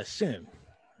to you guys soon.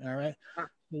 All right.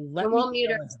 And we'll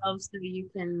mute ourselves so you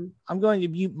can. I'm going to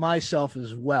mute myself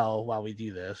as well while we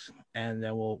do this, and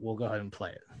then we'll go ahead and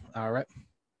play it. All right.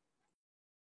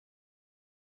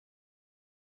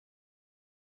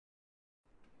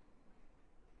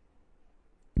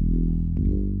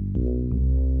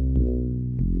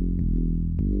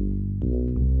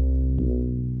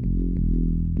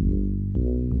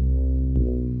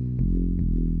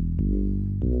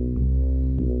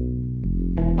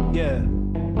 Yeah.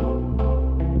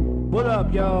 What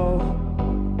up, y'all?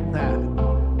 Nah.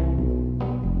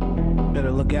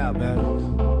 Better look out, man.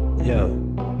 Yo.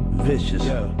 Vicious.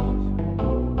 Yo.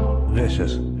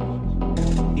 Vicious.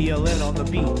 ELN on the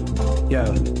beat.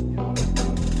 Yo.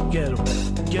 Get him.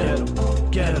 Get him.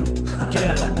 Get him.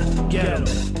 Get him. Get him.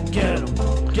 Get him.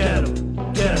 Get him.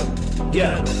 Get him.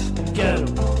 Get him. Get him.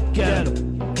 Get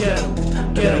him. Get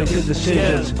him. Better make good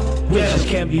decisions. Witches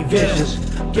can't be vicious.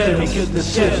 Better make good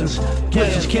decisions.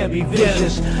 Witches can't be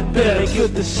vicious. Better make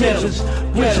good decisions.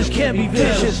 Witches can't be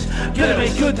vicious. Better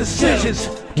make good decisions.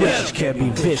 Witches can't be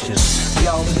vicious.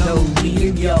 Y'all know me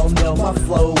and y'all know my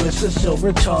flow. It's a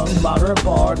silver tongue, modern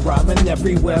bard, rhyming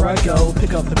everywhere I go.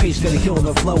 Pick up the pace, steady killing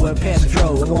the flow and pass the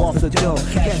dro. Go off the dome,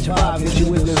 can't survive cause you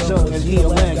in the zone. And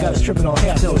ELN got us tripping on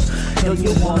half notes. Yo,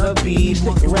 you wanna be,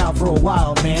 stick around for a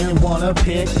while, man. Wanna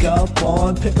pick up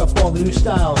all the new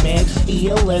style, man.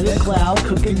 ELN and Cloud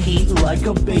cooking heat like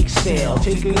a bake sale.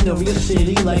 Taking over your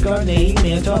city like our name,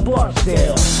 man, to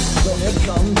Barksdale. Let it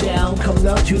come down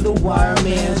to the wire,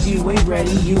 man. You ain't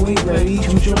ready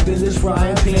to jump in this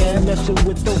frying pan. Messing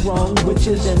with the wrong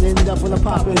witches and end up when I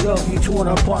pop it up. You torn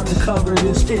apart and covered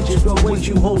in stitches. But wait,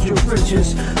 you hold your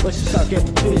bridges. Let's just start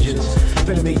getting visions.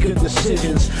 Better make good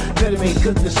decisions. Better make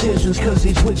good decisions, cause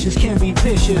these witches can be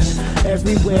vicious.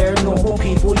 Everywhere, normal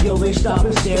people, yo, they stop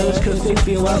and stare us cause they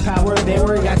feel our power. They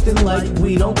were acting like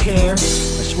we don't care.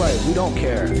 That's right, we don't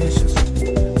care. Vicious.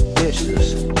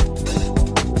 Vicious.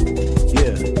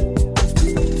 Yeah.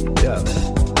 Yeah.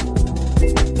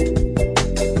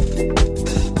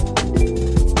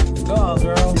 Go on,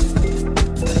 girl.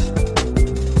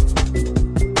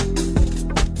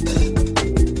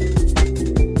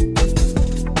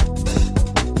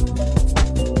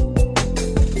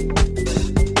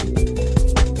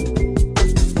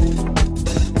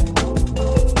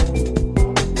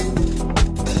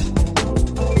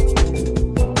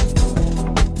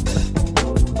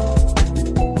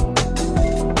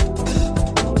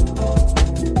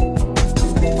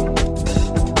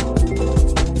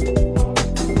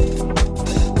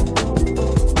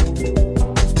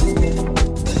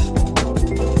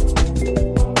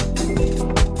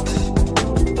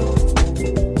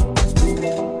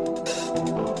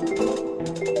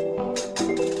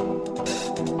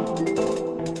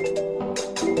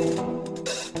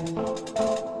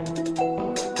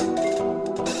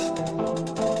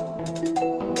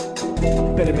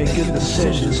 Better make good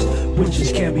decisions.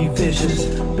 Witches can be vicious.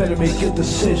 Better make good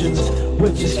decisions.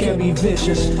 Witches can be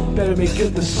vicious. Better make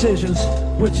good decisions.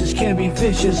 Witches can be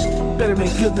vicious. Better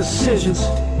make good decisions.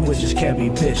 Witches can be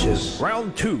vicious.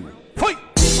 Round 2. Fight!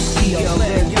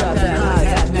 ELN got that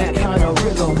hi-hat and that kind of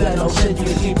rhythm that'll send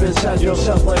you deep inside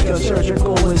yourself like a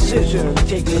surgical incision.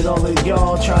 Take it all in,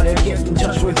 y'all. Try to get in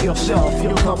touch with yourself.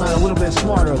 You'll come out a little bit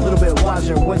smarter, a little bit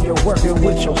wiser when you're working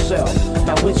with yourself.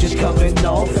 Now witches come in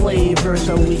all flavors,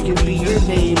 so we can be your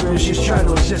neighbors. Just try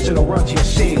to assist and run to your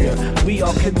savior. We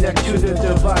all connect to the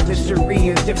divine mystery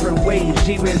in different ways.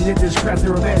 Even in this crap,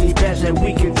 there are many paths that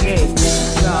we can take.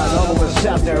 Not all of us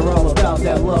out there all about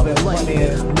that love and light,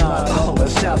 man. Not all of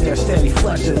us out there steady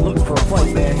flexing, looking for a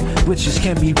fight, man. Witches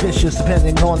can be vicious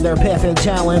depending on their path and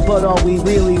talent, but all we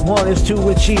really want is to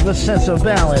achieve a sense of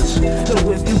balance.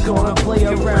 So if you gonna play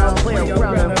around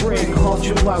and bring haunt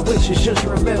you by witches, just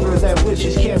remember that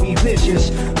witches can be vicious.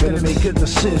 Better make good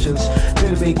decisions.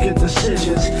 Better make good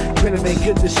decisions. Better make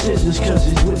good decisions, cause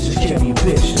these witches can be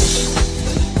vicious.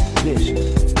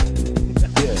 Vicious.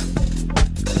 Yeah.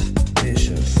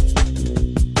 Vicious.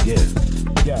 Yeah.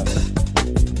 Yeah.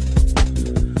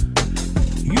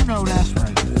 You know that's right.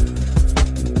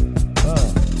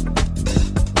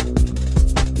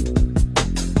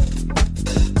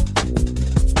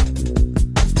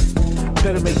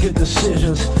 Better make good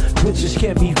decisions. Witches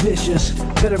can't be vicious.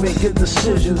 Better make good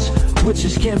decisions.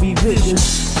 Witches can't be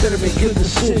vicious. Better make good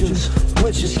decisions.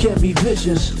 Witches can't be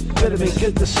vicious. Better make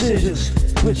good decisions.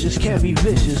 Witches can't be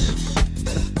vicious.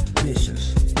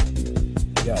 Vicious.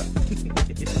 Yeah.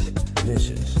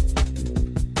 Vicious.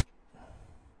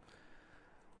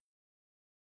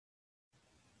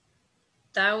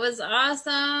 That was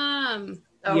awesome.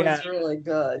 That was really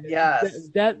good. Yes.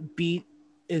 That beat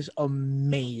is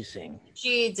amazing.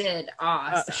 She did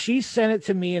awesome. She sent it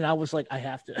to me, and I was like, I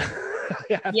have to.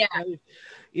 Yeah.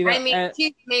 You know, I mean,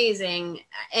 she's amazing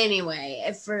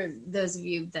anyway, for those of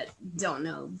you that don't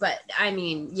know. But I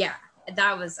mean, yeah,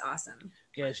 that was awesome.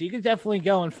 Yeah, so you can definitely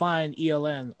go and find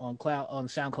ELN on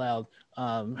SoundCloud.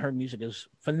 Her music is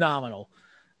phenomenal,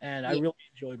 and I really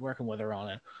enjoyed working with her on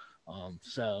it.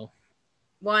 So.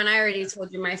 Well, and I already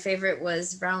told you my favorite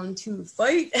was Round 2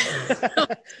 Fight.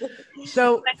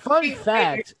 So, fun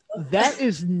fact, that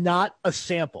is not a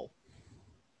sample.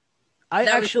 I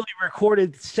actually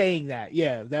recorded saying that.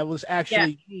 Yeah, that was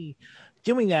actually me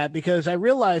doing that because I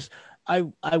realized I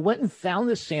went and found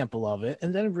the sample of it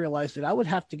and then realized that I would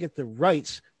have to get the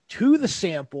rights to the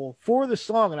sample for the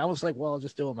song. And I was like, well, I'll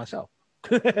just do it myself.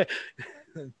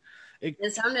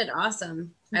 It sounded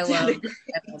awesome. I love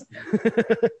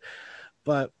it.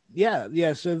 But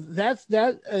yeah. So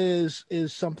that is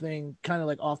something kind of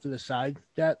like off to the side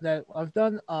that I've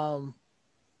done.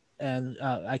 And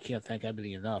I can't thank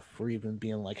Ebony enough for even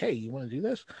being like, hey, you want to do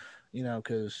this? You know,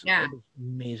 because it was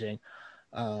amazing.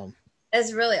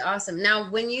 It's really awesome. Now,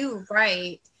 when you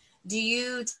write, do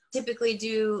you typically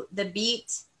do the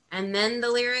beat and then the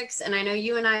lyrics? And I know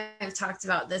you and I have talked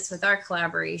about this with our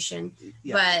collaboration,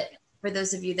 but for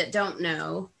those of you that don't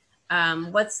know,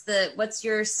 what's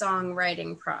your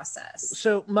songwriting process?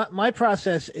 So my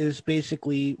process is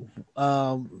basically,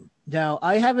 now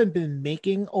I haven't been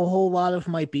making a whole lot of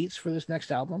my beats for this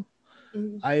next album.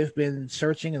 Mm-hmm. I've been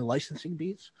searching and licensing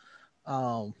beats.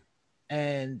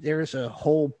 And there's a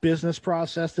whole business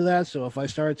process to that. So if I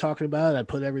started talking about it, I'd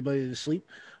put everybody to sleep.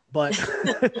 But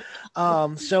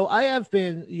so I have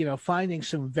been, finding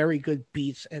some very good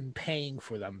beats and paying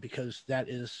for them because that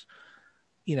is,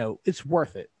 it's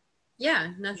worth it.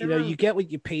 Yeah, nothing wrong. You get what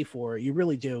you pay for. You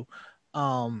really do.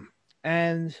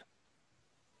 And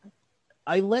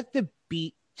I let the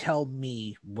beat tell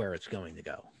me where it's going to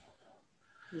go.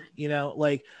 Nice.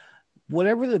 Like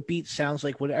whatever the beat sounds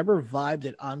like, whatever vibe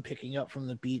that I'm picking up from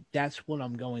the beat, that's what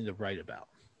I'm going to write about.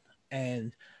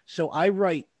 And so I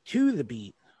write to the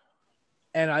beat,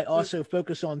 and I also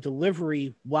focus on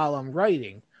delivery while I'm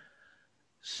writing.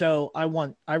 So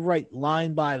I write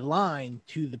line by line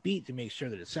to the beat to make sure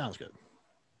that it sounds good.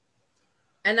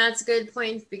 And that's a good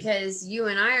point because you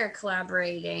and I are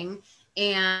collaborating,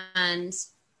 and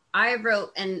I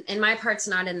wrote, and my part's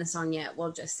not in the song yet.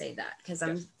 We'll just say that because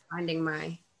I'm finding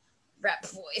my rap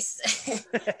voice.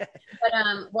 But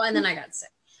and then I got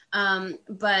sick.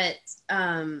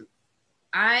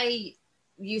 I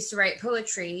used to write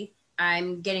poetry.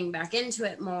 I'm getting back into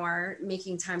it more,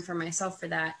 making time for myself for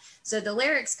that. So the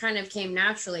lyrics kind of came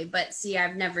naturally, but see,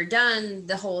 I've never done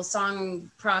the whole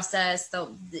song process.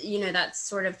 That's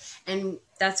sort of, and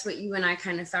that's what you and I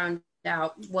kind of found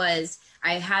out was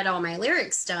I had all my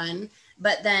lyrics done,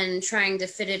 but then trying to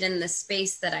fit it in the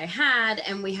space that I had,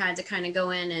 and we had to kind of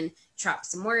go in and chop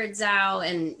some words out,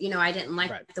 and I didn't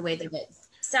like the way that it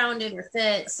sounded or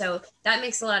fit, so that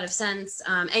makes a lot of sense.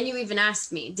 And you even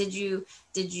asked me, did you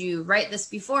write this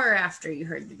before or after you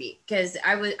heard the beat? Because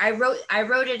I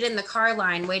wrote it in the car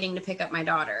line waiting to pick up my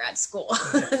daughter at school.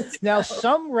 Now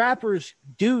some rappers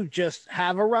do just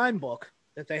have a rhyme book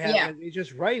that they have, and they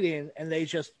just write in and they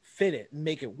just fit it and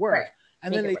make it work.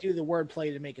 And then they do the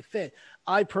wordplay to make it fit.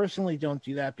 I personally don't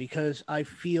do that because I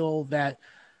feel that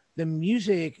the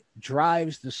music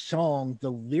drives the song. The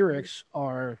lyrics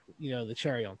are, the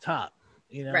cherry on top,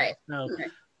 Right. So,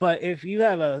 but if you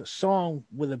have a song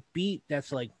with a beat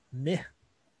that's like meh,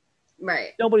 right,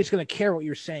 nobody's going to care what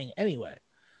you're saying anyway.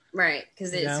 Right.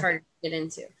 Because it's hard to get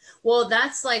into. Well,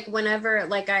 that's like whenever,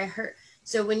 like I heard,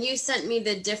 so when you sent me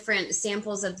the different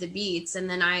samples of the beats, and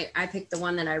then I picked the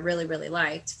one that I really, really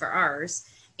liked for ours.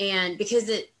 And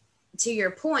because to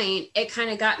your point, it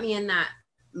kind of got me in that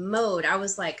mode. I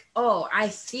was like, oh, I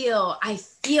feel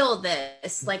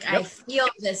this, like I feel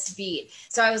this beat.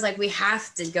 So I was like, we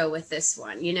have to go with this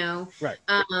one, Right.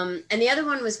 And the other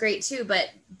one was great too, but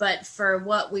for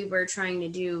what we were trying to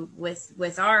do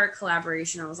with our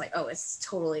collaboration, I was like, oh, it's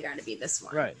totally got to be this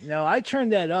one. Right. Now I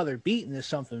turned that other beat into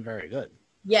something very good.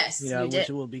 Yes, you which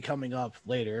will be coming up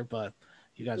later, but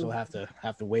you guys will have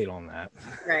to wait on that.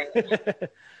 Right.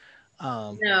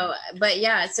 No, but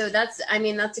yeah, so that's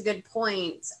a good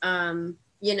point. The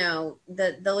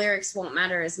lyrics won't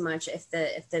matter as much if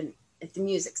the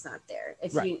music's not there.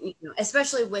 If you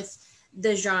especially with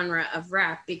the genre of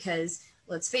rap, because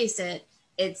let's face it,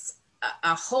 it's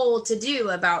a whole to do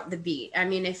about the beat. I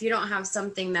mean, if you don't have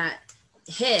something that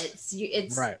hits,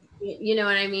 it's right. You know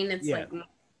what I mean? It's like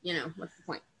what's the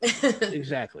point?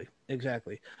 Exactly.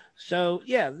 So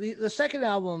yeah, the second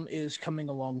album is coming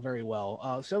along very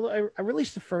well. So I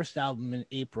released the first album in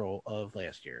April of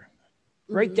last year,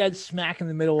 right dead smack in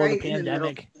the middle of the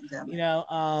pandemic.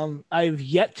 I've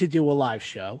yet to do a live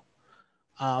show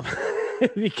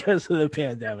because of the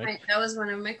pandemic. That was one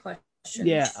of my questions.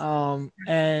 Yeah,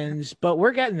 but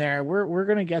we're getting there. We're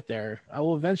gonna get there. I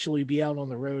will eventually be out on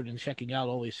the road and checking out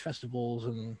all these festivals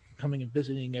and coming and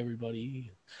visiting everybody.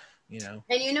 And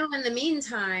in the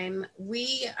meantime,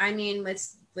 with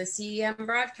CEM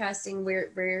Broadcasting,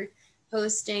 we're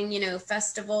hosting,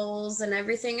 festivals and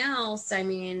everything else. I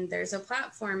mean, there's a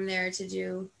platform there to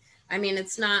do. I mean,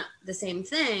 it's not the same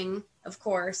thing, of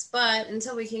course, but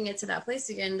until we can get to that place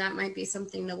again, that might be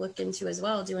something to look into as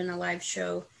well, doing a live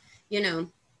show,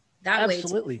 that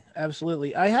way.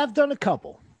 Absolutely. I have done a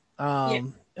couple. But,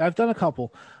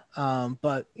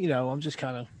 I'm just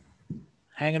kind of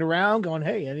hanging around going,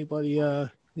 hey, anybody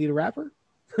need a rapper?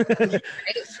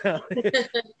 So,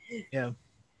 yeah.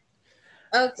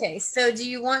 Okay, so do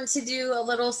you want to do a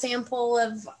little sample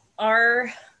of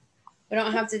we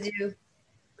don't have to do.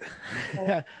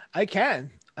 I can.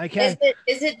 Is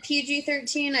it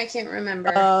PG-13? I can't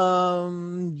remember.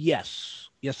 Yes,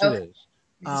 it is.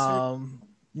 Now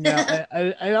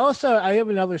I have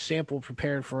another sample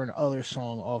prepared for another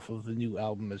song off of the new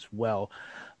album as well,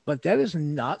 but that is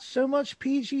not so much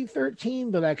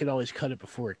PG-13, but I could always cut it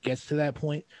before it gets to that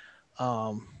point.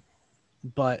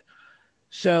 But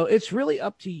so it's really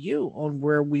up to you on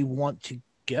where we want to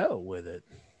go with it.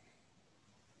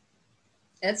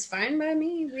 It's fine by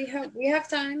me. We have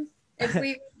time. If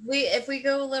we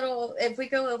go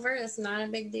over, it's not a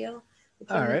big deal.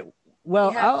 All right.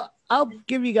 Well, I'll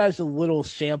give you guys a little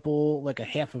sample, like a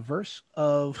half a verse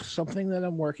of something that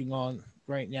I'm working on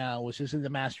right now, which is in the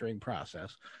mastering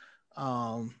process.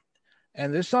 And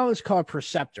this song is called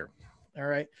Preceptor. All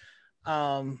right.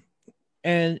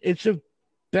 And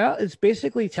it's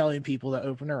basically telling people to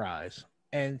open their eyes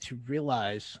and to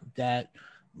realize that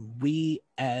we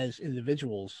as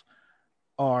individuals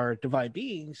are divine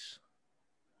beings,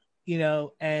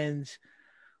 and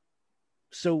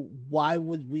so why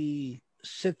would we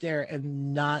sit there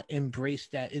and not embrace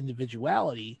that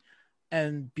individuality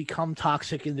and become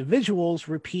toxic individuals,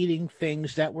 repeating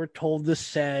things that we're told to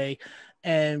say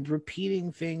and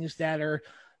repeating things that are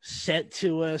sent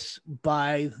to us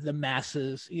by the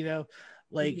masses, your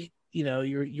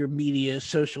media,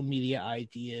 social media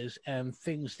ideas, and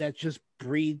things that just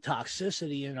breed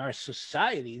toxicity in our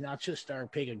society, not just our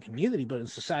pagan community, but in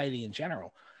society in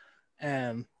general.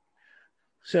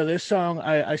 So this song,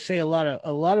 I say a lot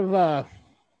of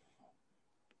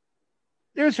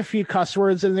there's a few cuss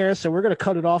words in there, so we're going to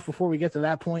cut it off before we get to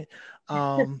that point.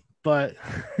 But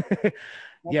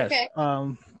yes. Okay.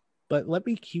 But let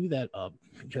me cue that up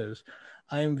because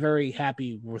I am very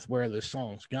happy with where this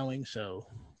song's going. So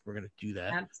we're going to do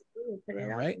that. Absolutely.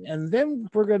 All right. And then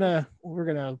we're going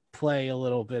to play a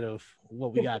little bit of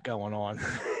what we got going on.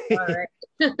 All right.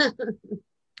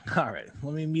 All right.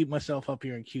 Let me mute myself up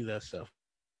here and cue that stuff.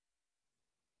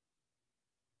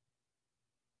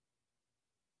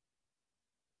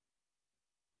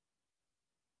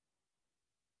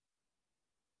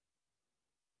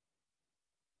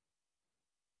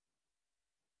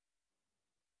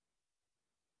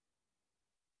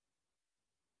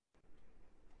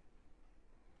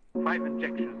 Five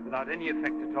injections without any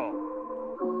effect at all.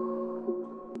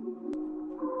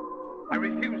 I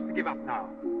refuse to give up now.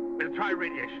 We'll try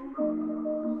radiation.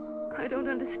 I don't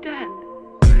understand.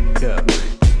 Yeah.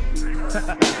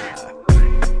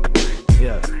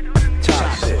 Yeah.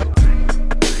 Toxic.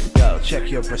 Yo,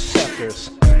 check your perceptors.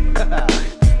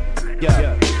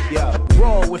 Yeah.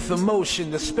 Raw with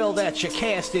emotion, the spell that you're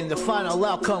casting, the final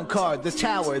outcome card, the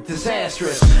tower,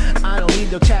 disastrous. I don't need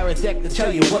no tarot deck to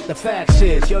tell you what the facts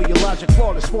is. Yo, your logic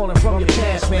flawed is spawning from your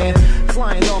past, man.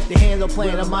 Flying off the handle,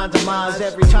 playing on my demise.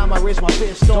 Every time I raise my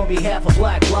fist on behalf of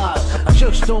black lives, I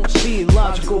just don't see a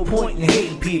logical point in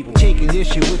hating people, taking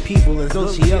issue with people and don't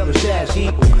see others as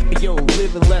equal. Yo,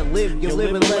 live and let live, you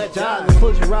live and let die.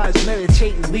 Close your eyes,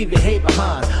 meditate and leave your hate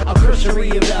behind. A cursory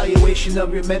evaluation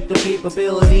of your mental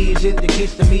capabilities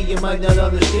indicates to me you might not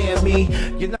understand me.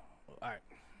 You're not. All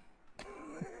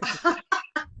right.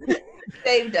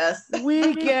 Saved us.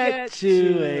 We get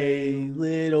to a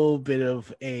little bit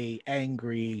of a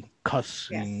angry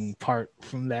cussing part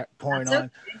from that point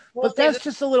on, but that's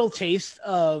just a little taste.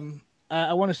 I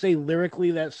want to say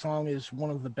lyrically that song is one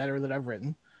of the better that I've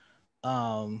written.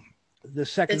 The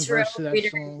second verse of that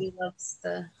song. He loves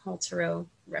the whole tarot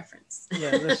reference.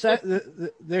 Yeah,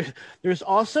 there's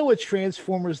also a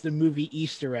Transformers the movie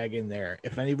Easter egg in there.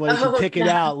 If anybody can pick it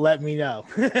out, let me know.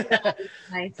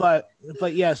 Nice. But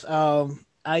yes,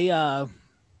 the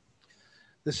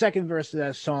second verse of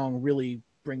that song really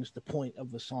brings the point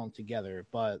of the song together.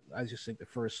 But I just think the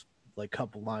first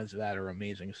couple lines of that are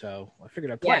amazing. So I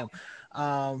figured I'd play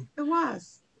them. It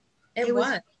was.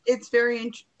 It's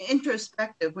very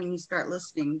introspective when you start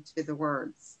listening to the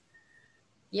words.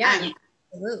 Yeah,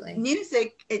 absolutely.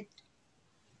 Music,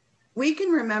 we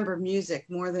can remember music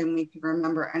more than we can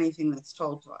remember anything that's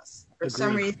told to us. For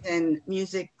some reason,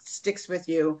 music sticks with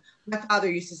you. My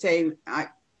father used to say,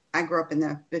 I grew up in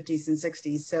the 50s and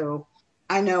 60s, so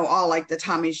I know all the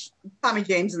Tommy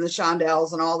James and the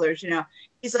Shondells and all those,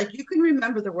 He's like, you can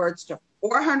remember the words to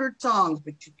 400 songs,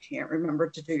 but you can't remember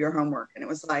to do your homework. And it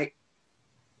was like,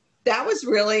 that was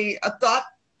really a thought.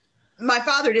 My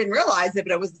father didn't realize it,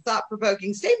 but it was a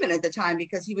thought-provoking statement at the time,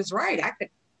 because he was right. I could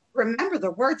remember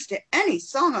the words to any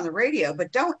song on the radio,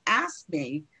 but don't ask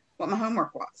me what my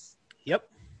homework was. Yep.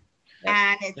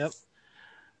 And it's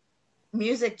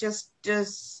music just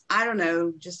I don't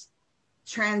know, just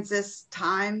transits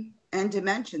time and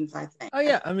dimensions, I think. Oh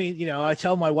yeah, I mean, I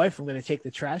tell my wife I'm going to take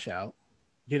the trash out,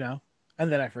 and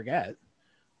then I forget.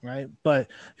 Right. But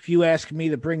if you ask me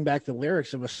to bring back the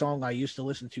lyrics of a song I used to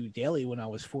listen to daily when I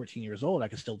was 14 years old, I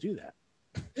can still do that.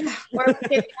 Or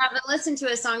if you haven't listened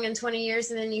to a song in 20 years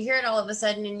and then you hear it all of a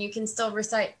sudden and you can still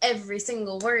recite every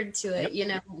single word to it,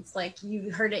 it's like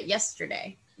you heard it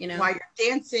yesterday, While you're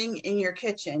dancing in your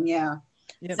kitchen. Yeah.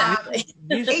 Exactly.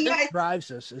 Music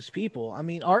drives us as people. I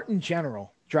mean, art in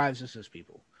general drives us as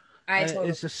people.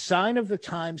 It's a sign of the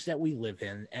times that we live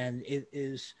in, and it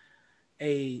is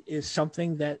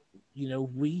something that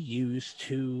we use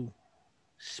to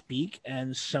speak,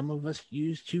 and some of us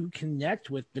use to connect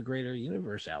with the greater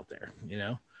universe out there.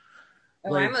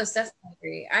 I most definitely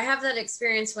agree. I have that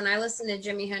experience when I listen to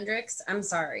Jimi Hendrix. I'm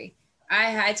sorry,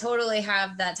 I totally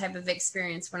have that type of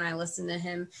experience when I listen to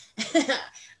him.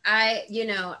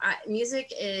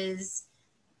 Music is,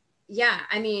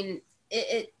 I mean,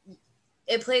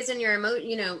 it plays in your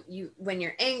you when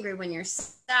you're angry, when you're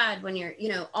sad, when you're,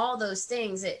 all those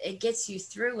things, it gets you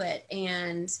through it.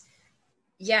 And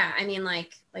I mean,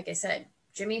 like I said,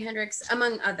 Jimi Hendrix,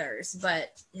 among others,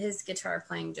 but his guitar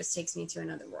playing just takes me to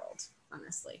another world,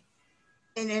 honestly.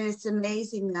 And it's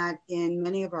amazing that in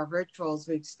many of our rituals,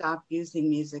 we've stopped using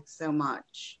music so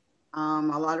much. A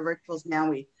lot of rituals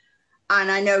now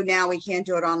and I know now we can't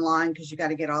do it online because you got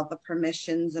to get all the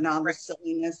permissions and all the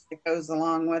silliness that goes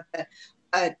along with it.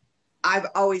 But I've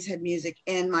always had music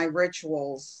in my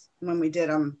rituals when we did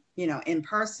them, in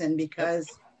person, because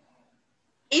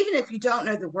even if you don't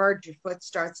know the word, your foot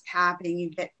starts tapping, you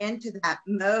get into that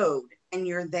mode and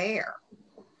you're there.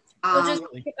 Well, just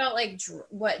think about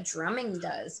what drumming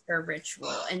does for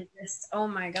ritual, and just, oh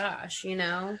my gosh,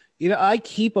 I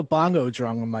keep a bongo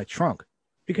drum in my trunk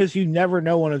because you never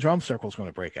know when a drum circle is going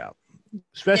to break out.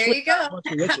 Especially there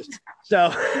you go.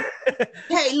 So,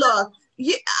 hey, look,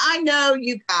 I know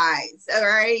you guys. All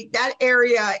right, that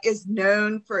area is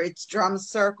known for its drum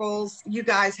circles. You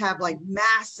guys have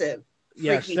massive.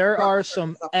 Yes, there are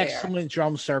some excellent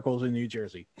drum circles in New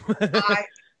Jersey.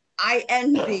 I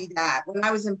envy that. When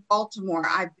I was in Baltimore,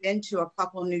 I've been to a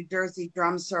couple New Jersey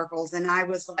drum circles, and I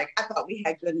was like, I thought we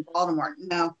had good in Baltimore.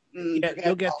 No.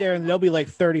 You'll get there, and they'll be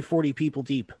 30, 40 people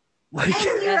deep. And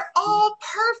they're all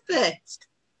perfect.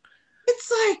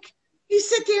 It's like, you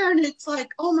sit there, and it's like,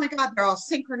 oh, my God, they're all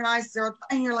synchronized.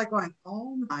 And you're going,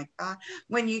 oh, my God.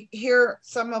 When you hear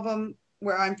some of them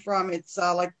where I'm from, it's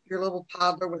like your little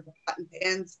toddler with the cotton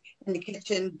pans in the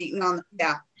kitchen beating on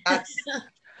that's...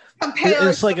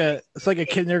 It's like a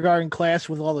kindergarten class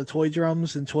with all the toy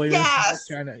drums and toy. Yes,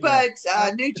 but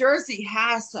New Jersey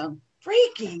has some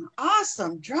freaking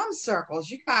awesome drum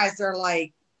circles. You guys are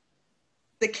like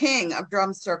the king of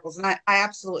drum circles, and I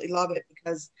absolutely love it,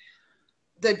 because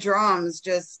the drums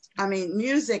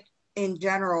music in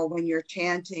general, when you're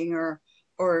chanting or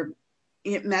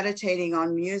meditating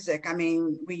on music,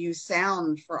 we use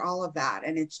sound for all of that,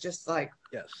 and it's just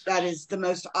that is the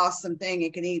most awesome thing.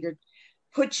 It can either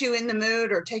put you in the mood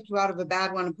or take you out of a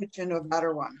bad one and put you into a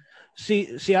better one.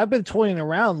 See, I've been toying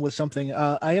around with something.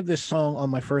 I have this song on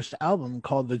my first album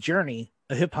called The Journey,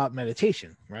 a hip hop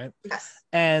meditation, right? Yes.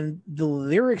 And the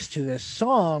lyrics to this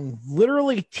song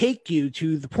literally take you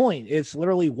to the point. It's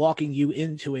literally walking you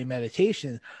into a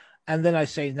meditation. And then I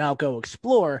say, now go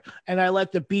explore. And I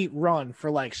let the beat run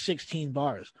for 16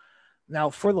 bars. Now,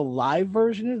 for the live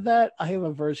version of that, I have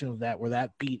a version of that where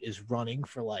that beat is running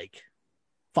for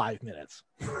 5 minutes.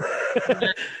 You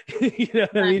know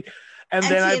what I mean? And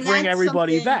then I bring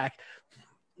everybody back.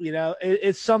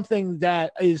 it's something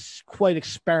that is quite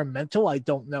experimental. I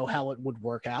don't know how it would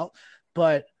work out,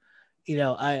 but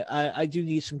I do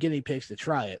need some guinea pigs to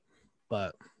try it.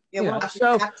 But we'll have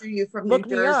to capture you from New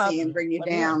Jersey and bring you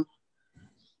down.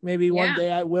 Maybe one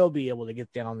day I will be able to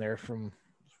get down there from.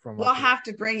 We'll have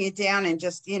to bring you down and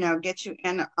just get you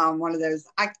in one of those.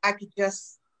 I could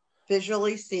just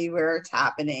visually see where it's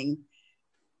happening,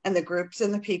 and the groups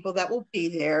and the people that will be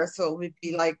there. So it would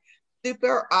be like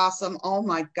super awesome. Oh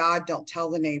my God! Don't tell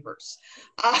the neighbors.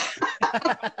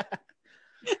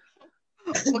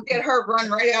 We'll get her run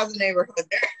right out of the neighborhood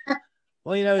there.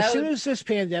 Well, as soon as this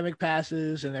pandemic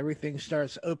passes and everything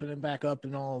starts opening back up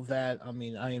and all of that, I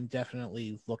mean, I am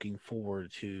definitely looking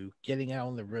forward to getting out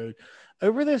on the road.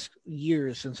 Over this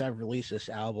year since I've released this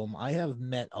album, I have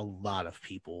met a lot of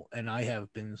people, and I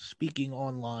have been speaking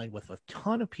online with a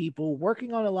ton of people,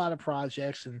 working on a lot of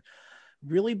projects, and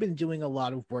really been doing a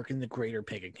lot of work in the greater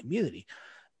pagan community.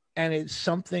 And it's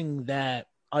something that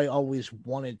I always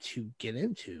wanted to get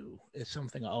into. It's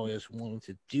something I always wanted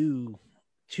to do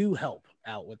to help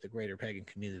out with the greater pagan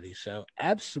community. So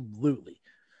absolutely,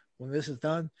 when this is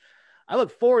done, I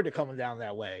look forward to coming down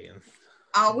that way.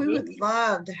 And we would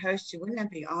love to host you. Wouldn't that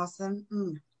be awesome?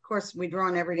 Of course, we'd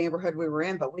run every neighborhood we were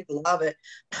in, but we'd love it.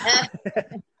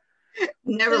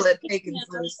 Never let pagans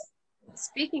loose.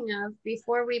 Speaking of,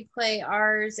 before we play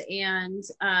ours and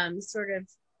sort of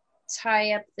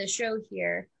tie up the show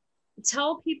here,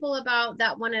 tell people about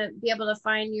that want to be able to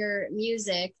find your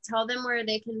music. Tell them where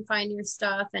they can find your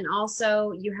stuff, and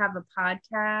also you have a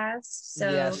podcast. So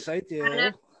yes, I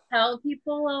do. Tell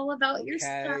people all about your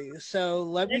stuff. So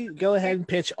let me go ahead and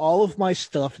pitch all of my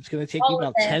stuff. It's going to take me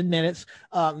about 10 minutes.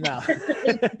 No.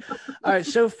 All right.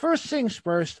 So first things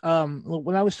first,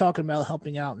 when I was talking about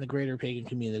helping out in the greater pagan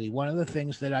community, one of the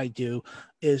things that I do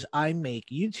is I make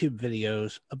YouTube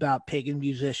videos about pagan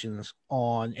musicians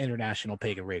on International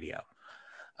Pagan Radio.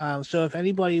 So if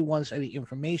anybody wants any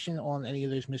information on any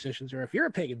of those musicians, or if you're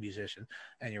a pagan musician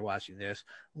and you're watching this,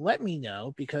 let me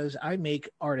know, because I make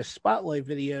artist spotlight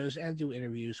videos and do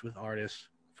interviews with artists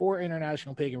for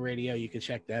International Pagan Radio. You can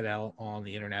check that out on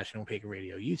the International Pagan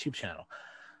Radio YouTube channel.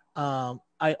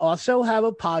 I also have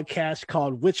a podcast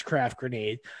called Witchcraft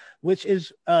Grenade, which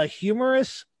is a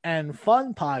humorous and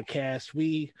fun podcast.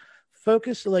 We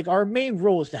focus, our main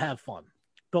rule is to have fun,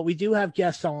 but we do have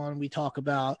guests on. We talk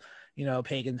about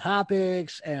pagan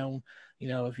topics, and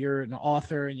if you're an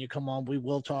author and you come on, we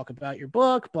will talk about your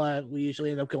book, but we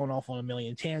usually end up going off on a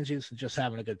million tangents and just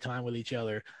having a good time with each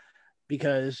other,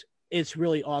 because it's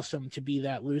really awesome to be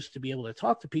that loose, to be able to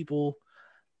talk to people.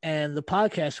 And the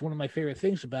podcast, one of my favorite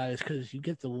things about it is because you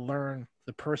get to learn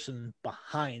the person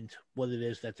behind what it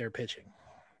is that they're pitching.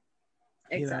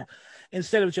 Exactly.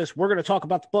 Instead of just, we're going to talk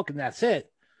about the book and that's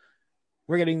it,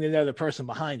 we're getting to know the person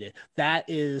behind it. That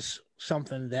is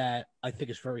something that I think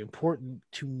is very important,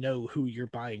 to know who you're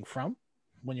buying from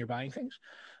when you're buying things.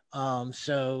 And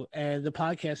the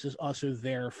podcast is also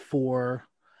there for,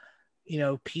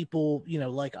 people,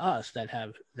 like us that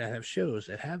have shows,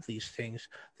 that have these things,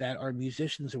 that are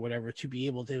musicians or whatever, to be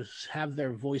able to have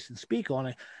their voice and speak on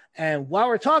it. And while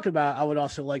we're talking about it, I would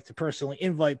also like to personally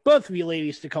invite both of you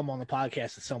ladies to come on the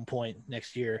podcast at some point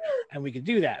next year, and we could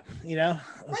do that,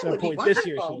 at some point this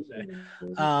year, so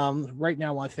to say. Right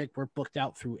now, I think we're booked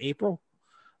out through April.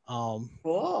 Cool.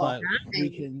 But we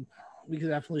can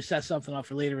definitely set something up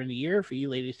for later in the year for you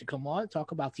ladies to come on,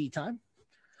 talk about tea time.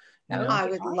 I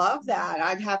would love that.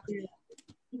 I'd have to.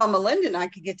 Well, Mylinda and I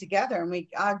could get together, and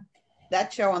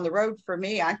that show on the road for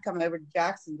me. I'd come over to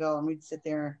Jacksonville, and we'd sit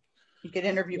there. You could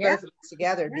interview both of us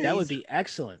together. That would be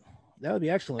excellent.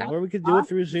 Or we could do it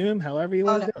through Zoom, however you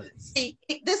want to do it. See,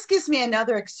 this gives me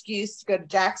another excuse to go to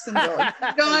Jacksonville.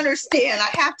 You don't understand.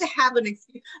 I have to have an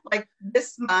excuse. Like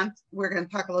this month, we're going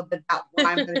to talk a little bit about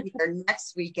why I'm going to be there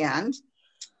next weekend.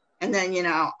 And then,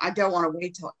 I don't want to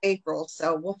wait till April.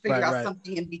 So we'll figure out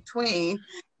something in between.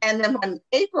 And then when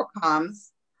April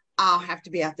comes, I'll have to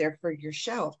be out there for your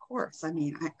show, of course. I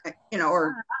mean,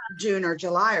 or June or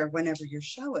July or whenever your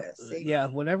show is. See? Yeah,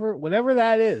 whenever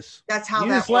that is. That's how you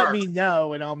that just works. Let me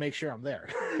know, and I'll make sure I'm there.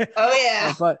 Oh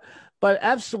yeah. But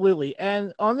absolutely.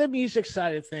 And on the music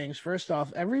side of things, first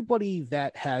off, everybody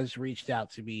that has reached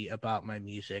out to me about my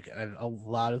music, and a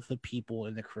lot of the people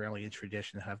in the Karelian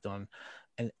tradition have done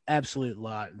an absolute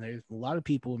lot. And there's a lot of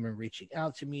people who have been reaching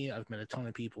out to me. I've met a ton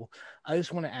of people. I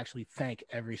just want to actually thank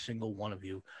every single one of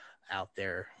you out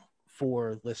there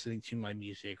for listening to my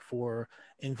music, for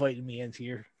inviting me into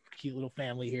your cute little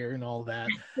family here and all that.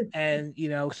 And,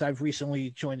 because I've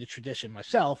recently joined the tradition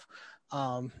myself,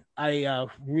 it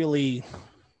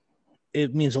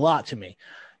means a lot to me.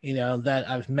 you know, that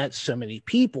I've met so many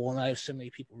people and I have so many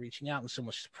people reaching out and so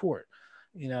much support,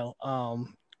 you know.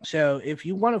 So if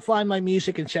you want to find my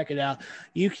music and check it out,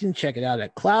 you can check it out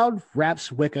at Cloud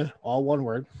Raps Wicca, all one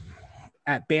word,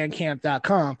 at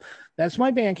bandcamp.com. That's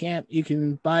my Bandcamp. You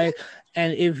can buy it.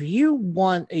 And if you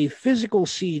want a physical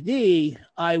CD,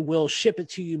 I will ship it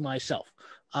to you myself.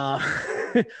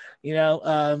 You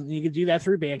know, you can do that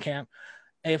through Bandcamp.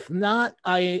 If not,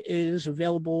 it is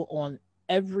available on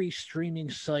every streaming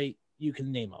site you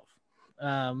can name of.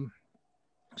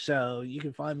 So you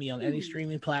can find me on any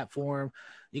streaming platform.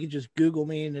 You can just Google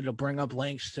me and it'll bring up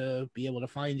links to be able to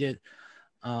find it.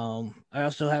 I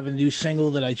also have a new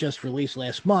single that I just released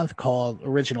last month called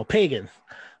Original Pagan,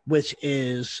 which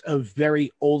is a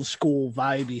very old school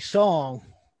vibey song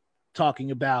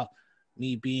talking about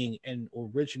me being an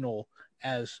original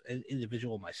as an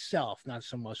individual myself, not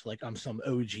so much like I'm some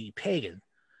OG pagan,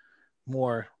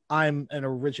 more I'm an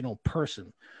original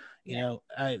person. You know,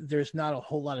 there's not a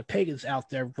whole lot of pagans out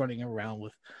there running around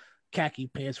with khaki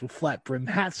pants with flat brim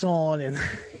hats on, and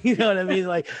you know what I mean?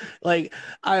 Like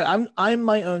I'm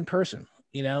my own person,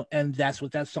 you know, and that's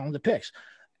what that song depicts.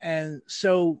 And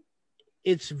so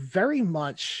it's very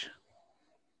much,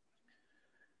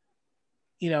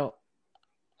 you know,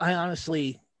 I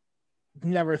honestly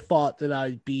never thought that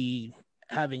I'd be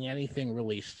having anything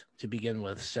released to begin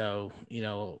with. So, you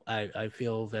know, I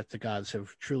feel that the gods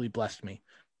have truly blessed me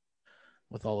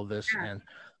with all of this. And,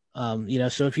 you know,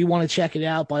 so if you want to check it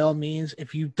out, by all means,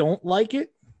 if you don't like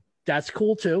it, that's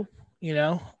cool too. You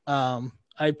know,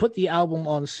 I put the album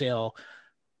on sale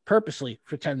purposely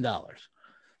for $10.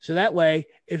 So that way,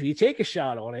 if you take a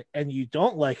shot on it and you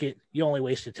don't like it, you only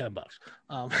wasted $10.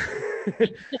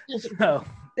 So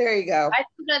there you go. I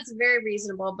think that's very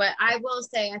reasonable, but I will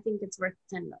say I think it's worth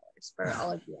 $10 for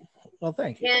all of you. Well,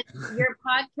 thank you. And your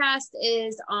podcast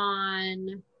is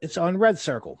on? It's on Red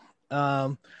Circle.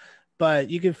 But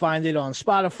you can find it on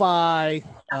Spotify,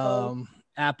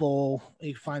 Apple.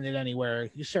 You can find it anywhere.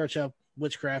 You search up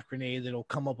Witchcraft Grenade, it'll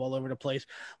come up all over the place.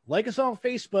 Like us on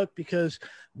Facebook, because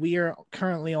we are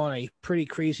currently on a pretty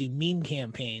crazy meme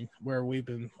campaign where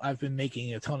I've been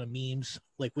making a ton of memes,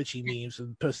 like witchy memes,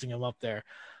 and posting them up there.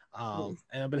 And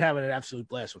I've been having an absolute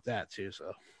blast with that too.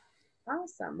 So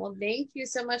awesome. Well, thank you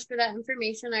so much for that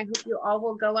information. I hope you all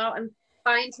will go out and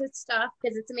find his stuff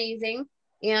because it's amazing.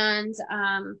 And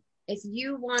if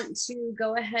you want to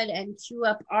go ahead and cue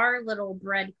up our little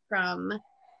breadcrumb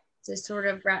to sort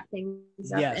of wrap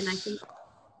things up. Yes. And I think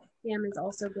Sam is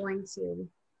also going to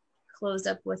close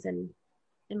up with an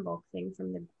invoke thing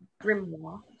from the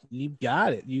Grimoire. You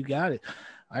got it.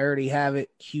 I already have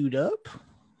it queued up.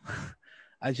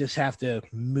 I just have to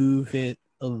move it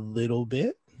a little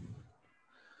bit.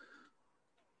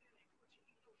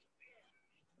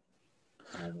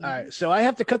 All right, so I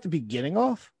have to cut the beginning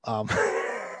off.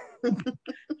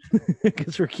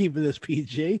 Because we're keeping this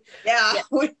PG. Yeah.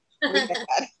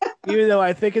 Even though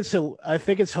I think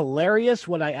it's hilarious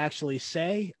what I actually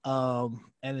say, and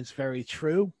it's very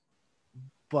true,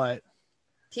 but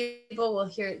people will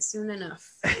hear it soon enough.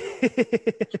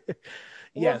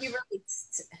 Yes.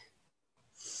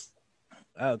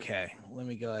 Okay, let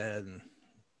me go ahead and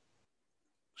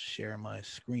share my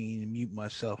screen, mute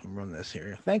myself, and run this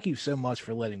here. Thank you so much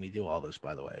for letting me do all this,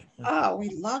 by the way. Oh, we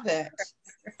love it.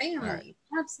 Your family, right.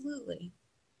 Absolutely.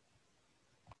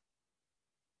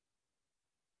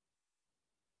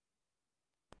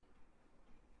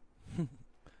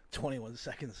 21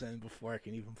 seconds in before I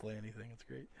can even play anything. It's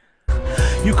great.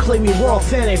 You claim you're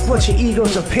authentic, but your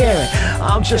ego's apparent.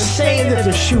 I'm just saying that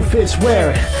the shoe fits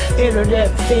wearing. Internet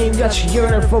fame got you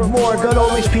yearning for more. Got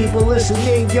all these people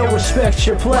listening, yo, respect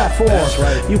your platform. That's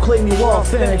right. You claim you're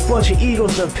authentic, but your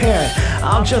ego's apparent.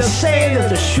 I'm just saying that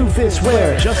the shoe fits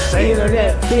wearing.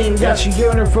 Internet fame got you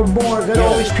yearning for more. Got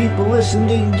all these people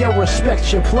listening, yo,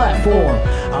 respect your platform.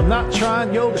 I'm not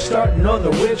trying, yo, to start another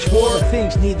witch war.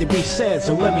 Things need to be said,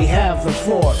 so let me have the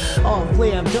floor. All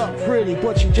glammed up pretty,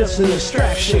 but you just a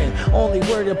distraction. Only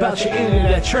worried about your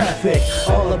internet traffic.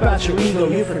 All about your ego,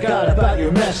 you forgot about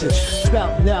your message.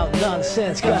 Spouting out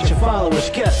nonsense, got your followers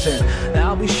guessing. Now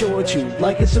I'll be sure to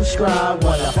like and subscribe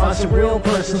when I find some real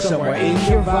person somewhere in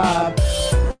your vibe.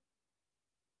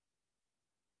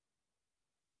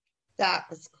 That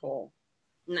was cool.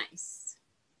 Nice.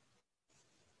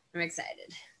 I'm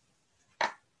excited.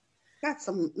 Got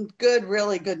some good,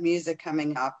 really good music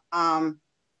coming up.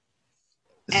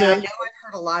 And I know I've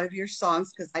heard a lot of your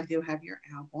songs because I do have your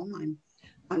album. I'm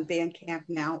on Bandcamp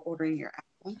now ordering your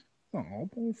album. Oh,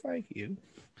 well, thank you.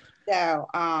 So,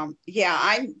 yeah,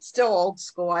 I'm still old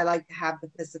school. I like to have the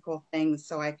physical things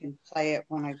so I can play it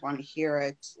when I want to hear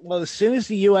it. Well, as soon as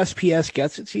the USPS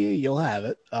gets it to you, you'll have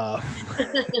it.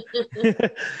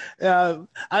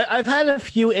 I've had a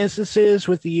few instances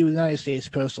with the United States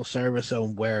Postal Service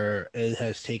where it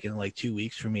has taken like 2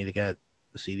 weeks for me to get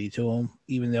the CD to them,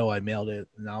 even though I mailed it.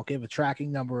 And I'll give a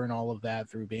tracking number and all of that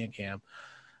through Bandcamp.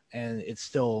 And it's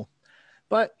still,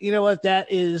 but you know what? That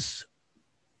is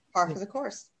par for the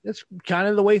course. It's kind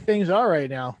of the way things are right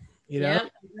now. You know, yeah,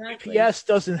 exactly. UPS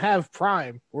doesn't have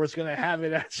Prime, or it's going to have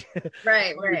it at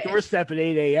your doorstep at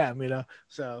 8 a.m. You know,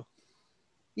 so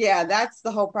yeah, that's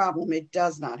the whole problem. It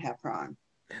does not have Prime.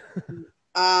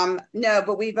 No,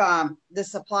 but we've the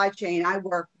supply chain. I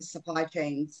work with supply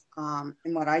chains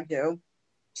in what I do,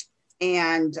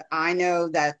 and I know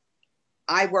that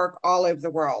I work all over the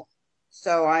world.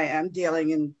 So I am dealing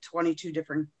in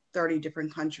 30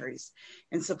 different countries,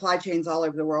 and supply chains all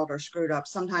over the world are screwed up.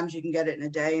 Sometimes you can get it in a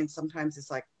day, and sometimes it's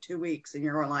like 2 weeks, and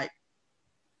you're like,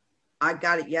 I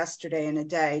got it yesterday in a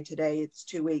day. Today it's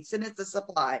 2 weeks, and it's a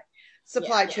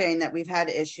supply chain that we've had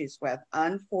issues with,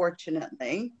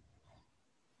 unfortunately.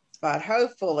 But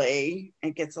hopefully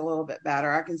it gets a little bit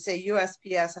better. I can say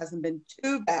USPS hasn't been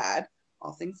too bad,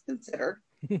 all things considered.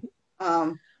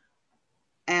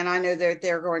 And I know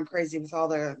they're going crazy with all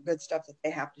the good stuff that they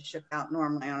have to ship out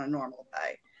normally on a normal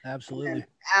day. Absolutely. And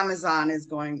Amazon is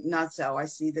going nuts. So I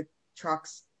see the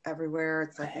trucks everywhere.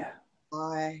 It's like,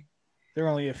 why? They're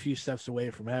only a few steps away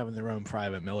from having their own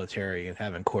private military and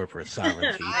having corporate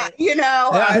sovereignty. I'm really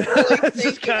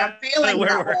I'm feeling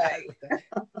that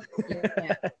way.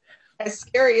 As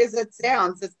scary as it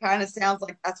sounds, it kind of sounds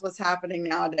like that's what's happening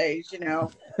nowadays. You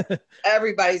know,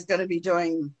 everybody's going to be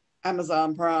doing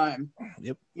Amazon Prime.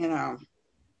 Yep. You know,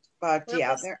 but well,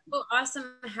 yeah, they're so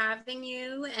awesome having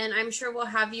you, and I'm sure we'll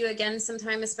have you again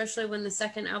sometime, especially when the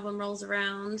second album rolls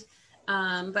around.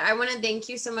 But I want to thank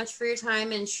you so much for your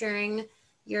time and sharing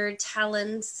your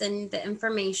talents and the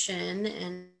information.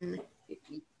 And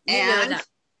you know that's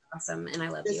awesome, and I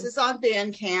love you. This is on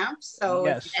Bandcamp, so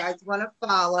if you guys want to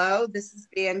follow, this is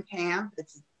Bandcamp.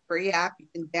 It's a free app you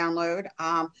can download.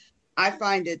 I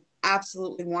find it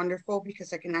absolutely wonderful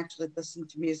because I can actually listen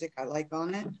to music I like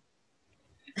on it.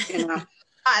 You know,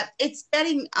 it's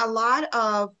getting a lot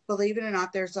of, believe it or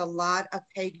not, there's a lot of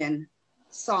pagan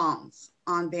songs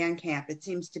on Bandcamp. It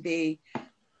seems to be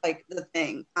like the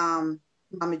thing.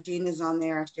 Mama Gina's on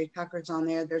there, S.J. Tucker's on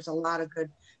there. There's a lot of good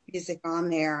music on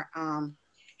there.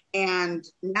 And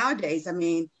nowadays, I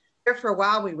mean, there for a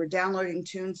while we were downloading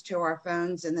tunes to our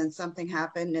phones, and then something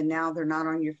happened, and now they're not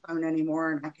on your phone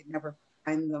anymore, and I could never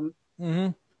find them.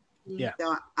 Mm-hmm. Yeah.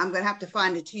 So I'm going to have to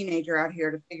find a teenager out here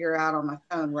to figure out on my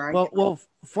phone where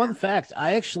fun fact,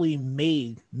 I actually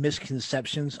made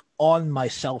misconceptions on my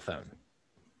cell phone,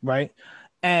 right?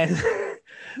 And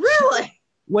really,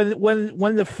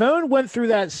 when the phone went through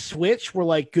that switch where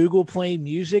like Google Play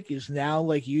Music is now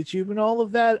like YouTube and all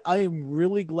of that, I am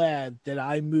really glad that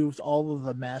I moved all of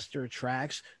the master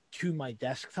tracks to my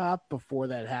desktop before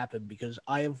that happened, because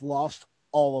I have lost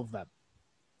all of them.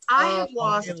 I have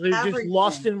lost they're everything. Just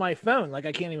lost in my phone. Like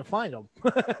I can't even find them.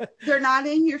 They're not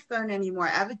in your phone anymore.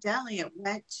 Evidently, it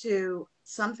went to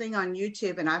something on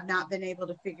YouTube, and I've not been able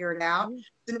to figure it out.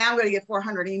 So now I'm going to get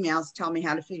 400 emails telling me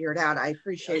how to figure it out. I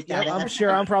appreciate that. I'm sure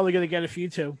I'm probably going to get a few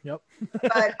too. Yep.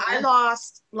 But I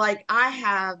lost, like, I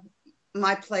have,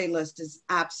 my playlist is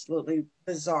absolutely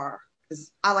bizarre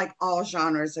because I like all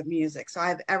genres of music. So I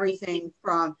have everything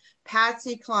from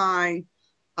Patsy Cline,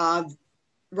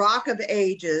 Rock of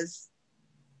Ages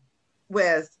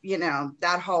with, you know,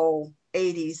 that whole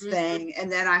 80s thing. And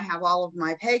then I have all of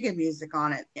my pagan music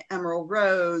on it. Emerald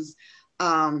Rose,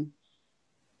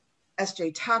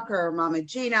 S.J. Tucker, Mama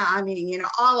Gina. I mean, you know,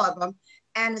 all of them.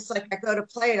 And it's like I go to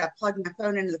play it. I plug my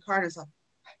phone into the car and it's like,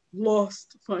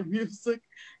 lost my music,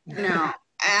 you know.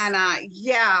 And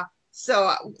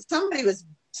so somebody was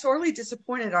sorely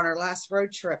disappointed on our last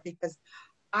road trip because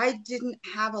I didn't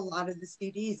have a lot of the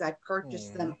CDs. I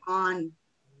purchased them on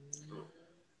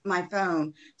my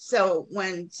phone. So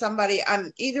when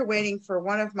I'm either waiting for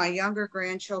one of my younger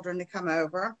grandchildren to come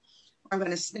over, or I'm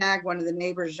going to snag one of the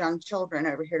neighbor's young children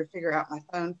over here to figure out my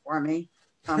phone for me.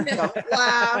 Don't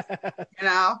laugh, you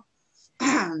know.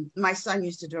 My son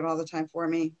used to do it all the time for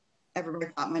me. Everybody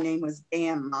thought my name was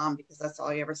Damn Mom because that's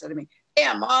all he ever said to me.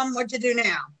 Damn Mom, what'd you do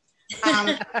now?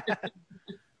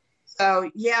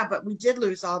 So, yeah, but we did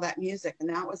lose all that music, and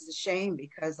that was a shame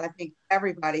because I think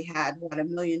everybody had,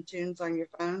 1 million tunes on your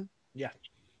phone? Yeah.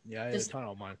 Yeah, I had a ton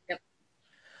of mine. Yep.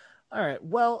 All right.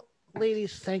 Well,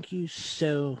 ladies, thank you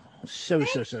so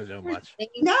much.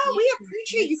 No, we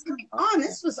appreciate you coming on.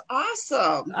 This was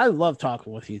awesome. I love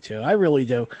talking with you too. I really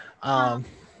do.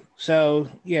 So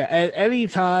yeah, at any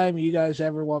time you guys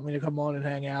ever want me to come on and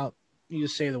hang out, you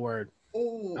just say the word.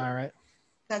 Ooh, all right.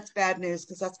 That's bad news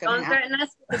because that's going to happen.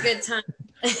 That's a good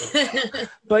time.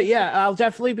 But yeah, I'll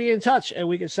definitely be in touch, and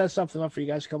we can set something up for you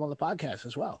guys to come on the podcast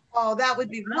as well. Oh, that would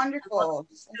be wonderful.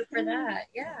 For that,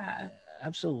 yeah.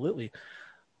 Absolutely.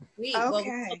 Sweet. Okay. Well,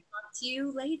 we'll talk to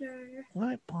you later.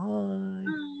 Bye. Bye.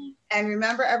 And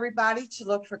remember, everybody, to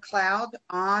look for Cloud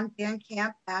on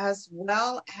Bandcamp as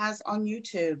well as on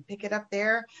YouTube. Pick it up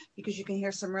there because you can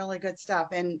hear some really good stuff.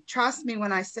 And trust me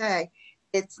when I say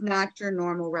it's not your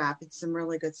normal rap. It's some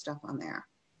really good stuff on there.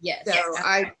 Yes. So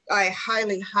yes. I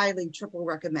highly, highly triple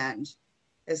recommend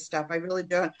this stuff. I really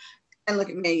do. And look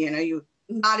at me, you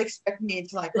not expect me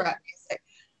to like rap music.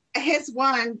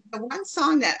 The one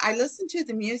song that I listened to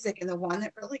the music, and the one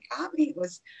that really got me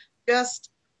was just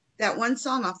that one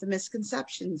song off the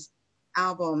Misconceptions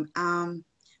album.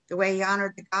 The way he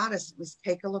honored the goddess was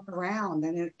Take a Look Around.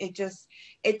 And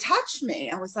it touched me.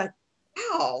 I was like,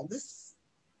 wow, this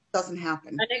doesn't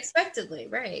happen. Unexpectedly,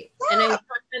 right. Yeah. And it was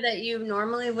something that you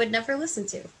normally would never listen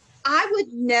to. I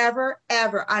would never,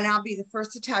 ever, and I'll be the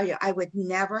first to tell you, I would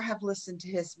never have listened to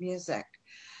his music.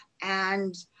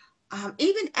 And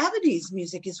even Ebony's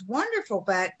music is wonderful,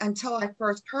 but until I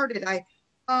first heard it, I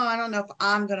don't know if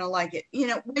I'm going to like it.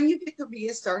 When you get to be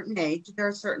a certain age, there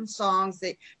are certain songs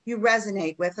that you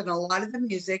resonate with, and a lot of the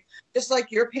music, just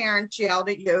like your parents yelled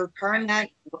at you, turn that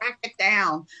racket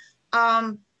down.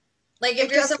 Like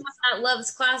if you're someone that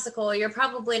loves classical, you're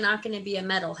probably not going to be a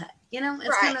metalhead. It's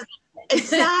right. kind of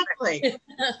exactly.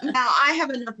 Now I have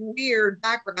enough weird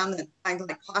background that I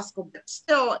like classical, but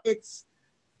still, it's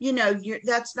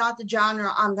that's not the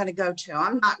genre I'm going to go to.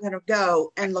 I'm not going to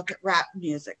go and look at rap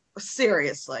music.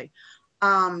 Seriously,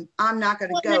 I'm not going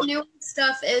to go. The new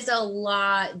stuff is a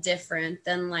lot different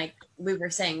than like we were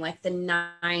saying, like the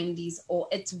 '90s.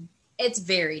 It's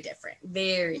very different,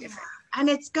 very different. And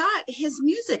his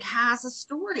music has a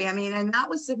story. I mean, and that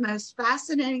was the most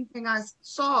fascinating thing I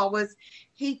saw was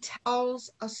he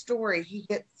tells a story. He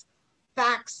gets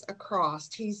facts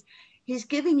across. He's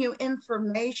giving you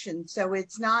information. So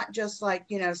it's not just like,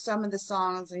 some of the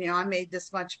songs, I made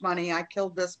this much money. I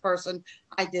killed this person.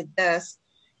 I did this.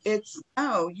 It's,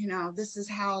 this is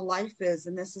how life is.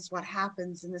 And this is what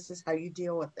happens. And this is how you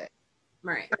deal with it.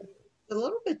 Right. A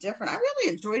little bit different. I really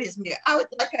enjoyed his music.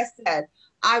 Like I said,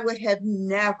 I would have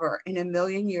never in a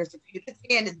million years, if you'd have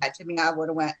handed that to me, I would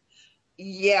have went,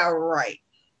 yeah, right.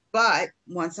 But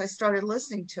once I started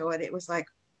listening to it, it was like,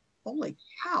 holy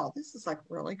cow, this is like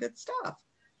really good stuff.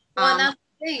 Well, that's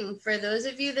the thing. For those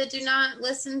of you that do not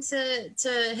listen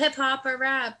to hip hop or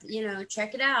rap,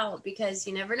 check it out because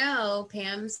you never know.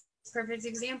 Pam's perfect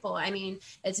example. I mean,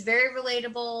 it's very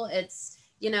relatable. It's,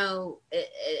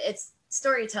 it's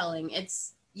storytelling.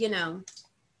 It's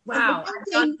wow.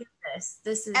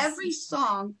 This is every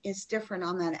song is different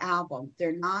on that album.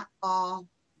 They're not all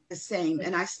the same,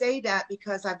 and I say that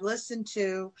because I've listened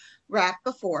to rap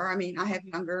before. I mean, I have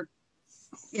younger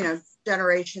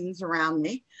generations around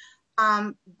me,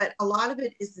 but a lot of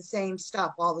it is the same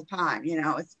stuff all the time.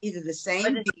 It's either the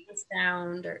same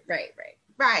sound or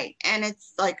right, and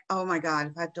it's like, oh my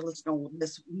god, if I have to listen to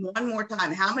this one more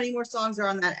time, how many more songs are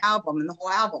on that album? And the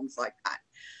whole album's like that.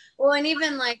 Well, and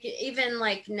even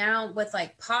like now with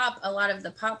like pop, a lot of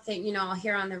the pop thing, I'll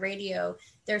hear on the radio,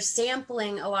 they're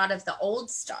sampling a lot of the old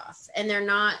stuff, and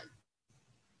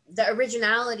the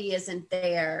originality isn't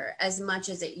there as much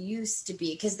as it used to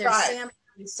be because they're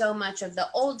sampling so much of the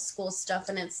old school stuff,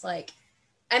 and it's like,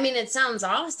 I mean, it sounds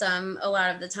awesome a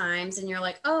lot of the times, and you're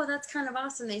like, oh, that's kind of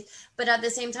awesome. But at the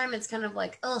same time, it's kind of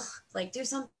like, ugh, like do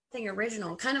something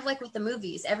original. Kind of like with the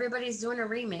movies. Everybody's doing a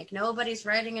remake. Nobody's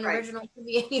writing an original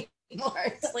movie anymore.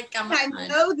 It's like, come on. I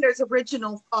know there's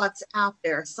original thoughts out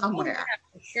there somewhere.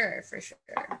 Yeah, for sure.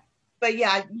 But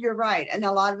yeah, you're right. And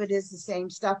a lot of it is the same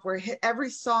stuff where every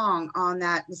song on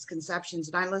that Misconceptions,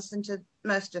 and I listened to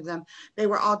most of them, they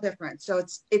were all different. So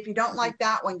it's, if you don't like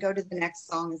that one, go to the next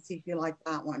song and see if you like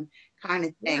that one kind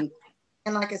of thing. Yeah.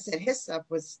 And like I said, his stuff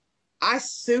I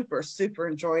super, super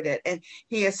enjoyed it. And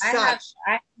he is I have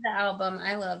the album.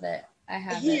 I love it.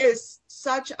 He is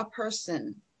such a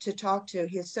person to talk to.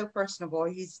 He is so personable.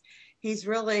 He's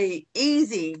really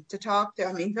easy to talk to.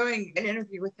 I mean, doing an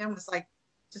interview with him was like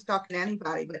just talking to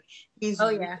anybody, but he's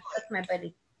that's my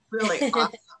buddy. Really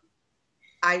awesome.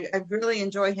 I really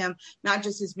enjoy him, not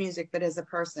just his music, but as a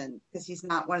person, because he's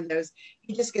not one of those,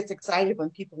 he just gets excited when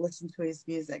people listen to his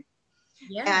music.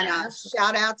 Yeah. And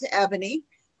shout out to Ebony.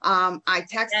 I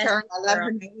texted her and I let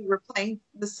her know we were playing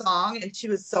the song, and she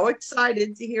was so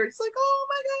excited to hear it. It's like, oh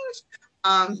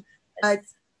my gosh. But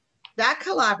that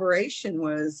collaboration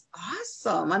was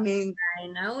awesome. I mean, I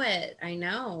know it. I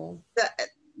know.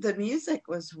 The music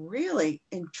was really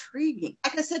intriguing.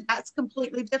 Like I said, that's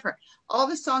completely different. All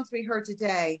the songs we heard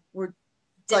today were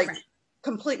different. Like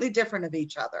completely different of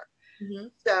each other. Mm-hmm.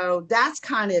 So that's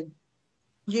kind of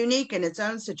unique in its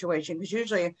own situation, because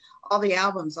usually all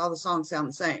the songs sound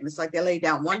the same. It's like they laid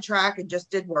down one track and just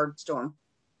did words to them.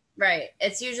 Right.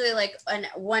 It's usually like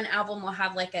one album will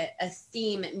have like a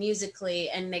theme musically,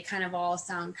 and they kind of all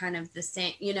sound kind of the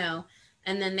same, you know,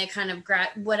 and then they kind of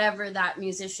whatever that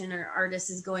musician or artist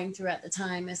is going through at the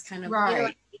time is kind of, right. You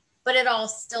know, but it all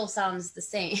still sounds the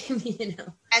same, you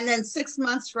know. And then 6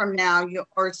 months from now,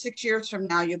 or 6 years from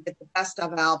now, you get the best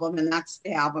of album, and that's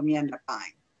the album you end up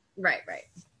buying. Right, right.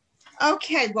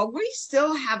 Okay, well, we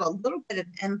still have a little bit of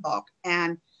Imbolc,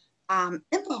 and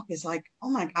Imbolc is like,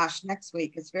 oh my gosh, next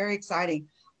week. It's very exciting.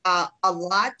 A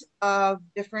lot of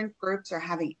different groups are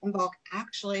having Imbolc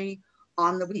actually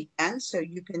on the weekend, so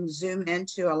you can zoom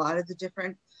into a lot of the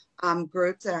different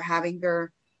groups that are having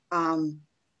their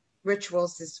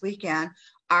rituals this weekend.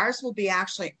 Ours will be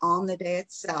actually on the day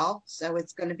itself, so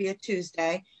it's going to be a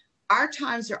Tuesday. Our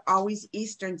times are always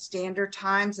Eastern Standard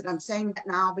Times, and I'm saying that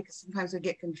now because sometimes we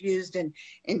get confused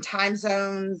in time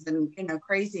zones and, you know,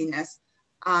 craziness.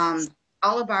 All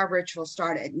of our rituals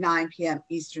start at 9 p.m.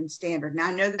 Eastern Standard. Now,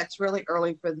 I know that's really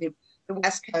early for the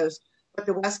West Coast, but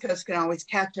the West Coast can always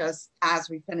catch us as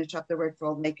we finish up the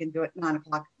ritual. They can do it 9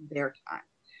 o'clock their time,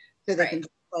 so they can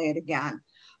play it again.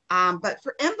 But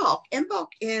for Imbolc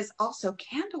is also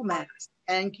Candlemas,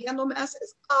 and Candlemas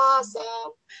is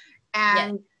awesome.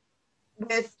 And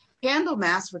with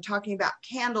Candlemas, we're talking about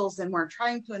candles, and we're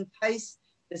trying to entice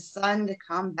the sun to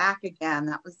come back again.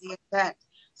 That was the intent.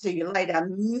 So you light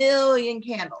 1,000,000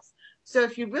 candles. So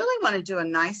if you really want to do a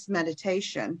nice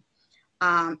meditation,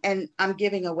 and I'm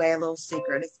giving away a little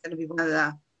secret, it's going to be one of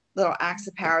the little acts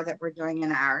of power that we're doing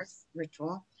in our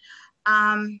ritual.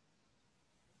 I'm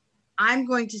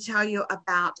going to tell you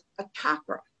about a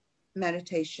chakra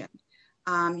meditation.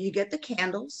 You get the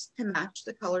candles to match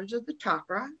the colors of the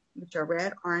chakra, which are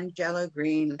red, orange, yellow,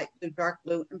 green, light blue, dark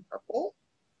blue, and purple.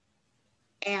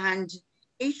 And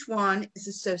each one is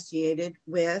associated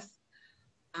with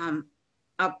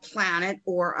a planet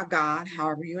or a god,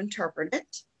 however you interpret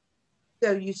it.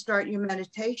 So you start your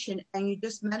meditation, and you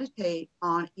just meditate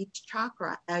on each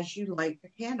chakra as you light the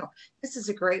candle. This is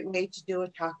a great way to do a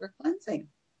chakra cleansing.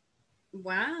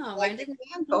 Wow. Light the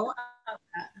candle,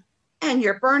 and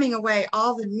you're burning away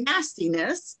all the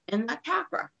nastiness in that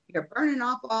chakra. You're burning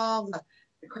off all the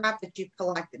crap that you've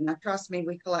collected. Now, trust me,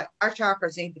 our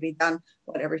chakras need to be done,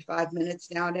 every 5 minutes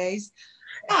nowadays.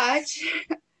 But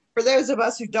for those of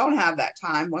us who don't have that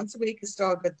time, once a week is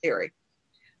still a good theory.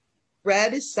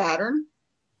 Red is Saturn.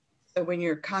 So when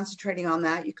you're concentrating on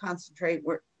that, you concentrate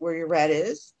where your red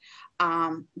is.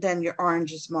 Then your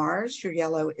orange is Mars. Your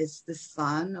yellow is the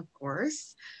sun, of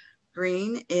course.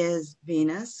 Green is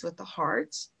Venus with the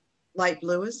heart. Light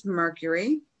blue is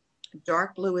Mercury.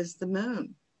 Dark blue is the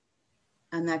moon.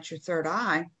 And that's your third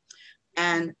eye.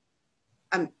 And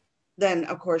then,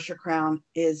 of course, your crown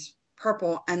is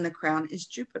purple, and the crown is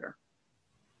Jupiter.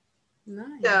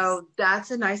 Nice. So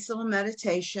that's a nice little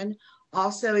meditation.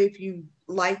 Also, if you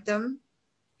light them,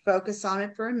 focus on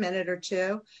it for a minute or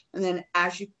two. And then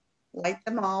as you light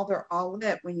them all, they're all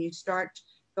lit. When you start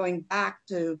going back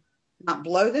to not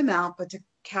blow them out, but to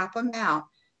cap them out,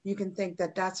 you can think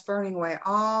that that's burning away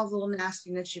all the little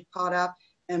nastiness you've caught up.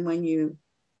 And when you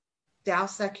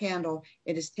douse that candle,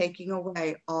 it is taking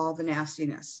away all the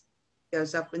nastiness. It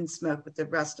goes up in smoke with the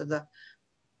rest of the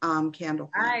candle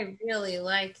flame. I really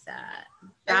like that.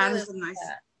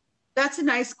 That's a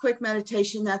nice quick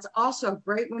meditation. That's also a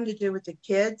great one to do with the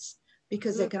kids,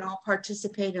 because they can all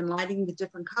participate in lighting the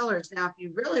different colors. Now, if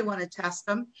you really want to test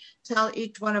them, tell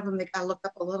each one of them they got to look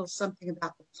up a little something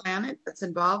about the planet that's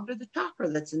involved or the chakra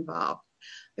that's involved.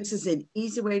 This is an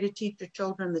easy way to teach your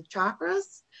children the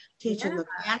chakras, teach them the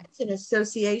planets and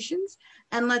associations,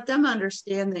 and let them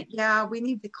understand that, we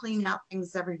need to clean out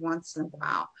things every once in a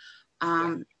while.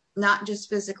 Not just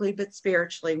physically, but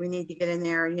spiritually. We need to get in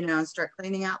there, and start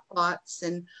cleaning out thoughts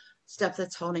and stuff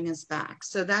that's holding us back.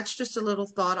 So that's just a little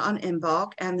thought on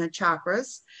Imbolc and the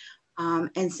chakras.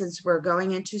 And since we're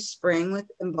going into spring with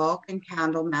Imbolc, and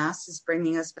Candlemas is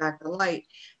bringing us back to light,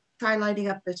 try lighting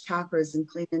up the chakras and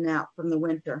cleaning out from the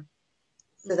winter.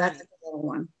 So that's a little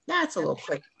one. That's a little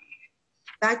quick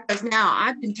one. Because now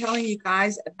I've been telling you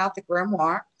guys about the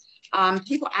grimoire.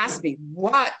 People ask me,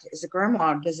 what is a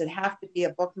grimoire? Does it have to be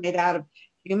a book made out of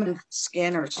human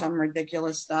skin or some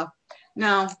ridiculous stuff.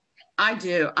 No, I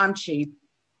do. I'm cheap.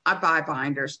 I buy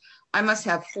binders. I must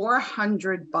have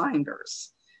 400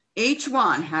 binders. Each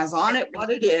one has on it what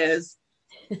it is.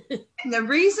 And the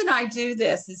reason I do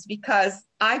this is because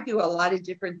I do a lot of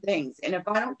different things. And if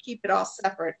I don't keep it all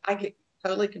separate, I get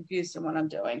totally confused in what I'm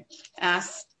doing.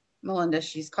 Ask Mylinda.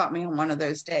 She's caught me on one of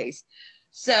those days.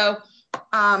 So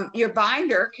your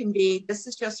binder can be, this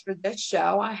is just for this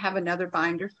show. I have another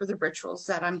binder for the rituals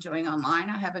that I'm doing online.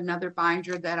 I have another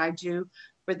binder that I do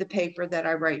for the paper that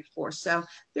I write for. So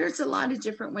there's a lot of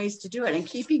different ways to do it. And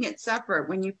keeping it separate,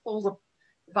 when you pull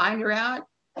the binder out,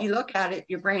 you look at it,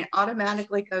 your brain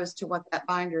automatically goes to what that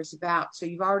binder is about. So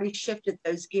you've already shifted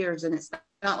those gears, and it's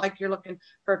not like you're looking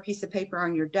for a piece of paper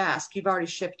on your desk. You've already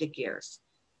shifted gears.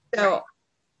 So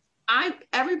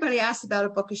everybody asks about a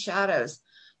book of shadows.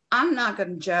 I'm not going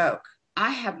to joke.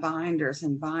 I have binders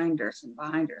and binders and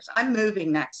binders. I'm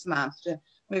moving next month to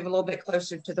move a little bit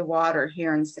closer to the water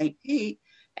here in St. Pete.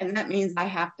 And that means I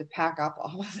have to pack up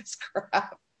all of this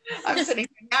crap. I'm sitting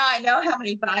here now. I know how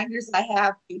many binders I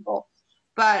have, people.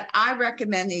 But I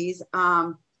recommend these.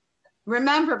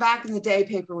 Remember, back in the day,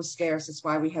 paper was scarce. That's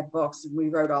why we had books and we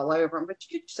wrote all over them. But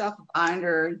you get yourself a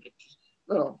binder, you get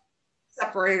little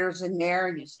separators in there,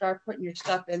 and you start putting your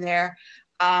stuff in there.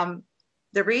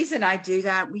 The reason I do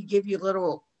that, we give you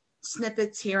little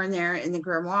snippets here and there in the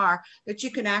grimoire that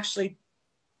you can actually,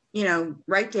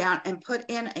 write down and put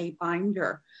in a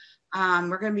binder.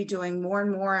 We're going to be doing more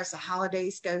and more as the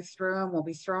holidays go through, and we'll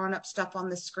be throwing up stuff on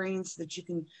the screen so that you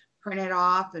can print it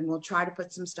off, and we'll try to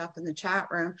put some stuff in the chat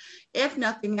room. If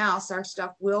nothing else, our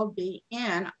stuff will be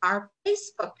in our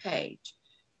Facebook page.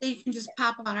 So you can just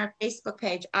pop on our Facebook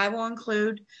page. I will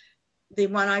include the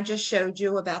one I just showed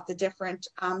you about the different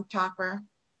chakra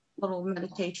little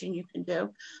meditation you can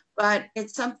do, but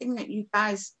it's something that you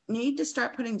guys need to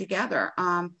start putting together.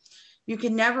 You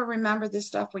can never remember this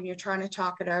stuff when you're trying to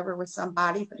talk it over with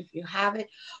somebody, but if you have it,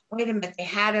 wait a minute, they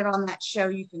had it on that show,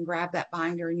 you can grab that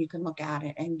binder and you can look at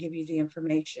it and give you the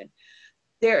information.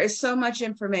 There is so much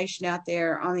information out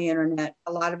there on the internet.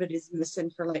 A lot of it is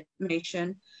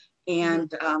misinformation,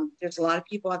 and there's a lot of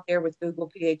people out there with Google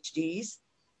PhDs.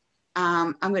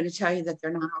 I'm going to tell you that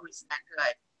they're not always that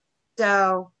good.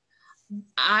 So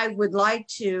I would like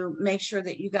to make sure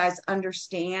that you guys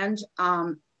understand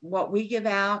what we give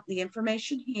out. The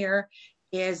information here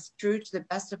is true to the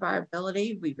best of our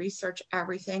ability. We research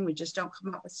everything. We just don't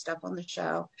come up with stuff on the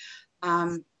show.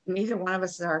 Neither one of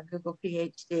us are a Google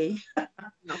PhD.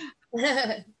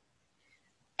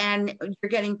 And you're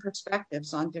getting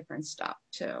perspectives on different stuff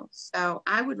too. So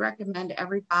I would recommend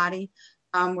everybody,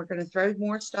 we're going to throw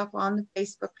more stuff on the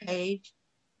Facebook page.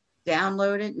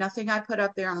 Download it. Nothing I put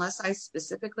up there unless I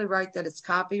specifically write that it's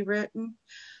copywritten.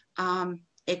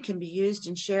 It can be used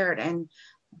and shared, and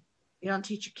you don't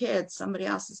teach your kids, somebody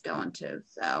else is going to.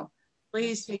 So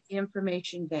please take the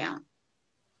information down.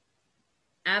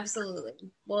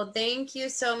 Absolutely. Well, thank you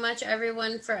so much,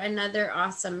 everyone, for another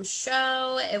awesome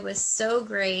show. It was so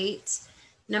great.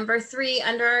 Number 3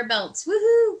 under our belts.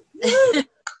 Woohoo!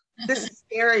 This is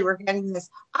scary. We're getting this.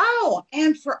 Oh,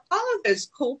 and for all of those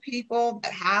cool people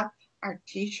that have our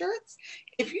t-shirts,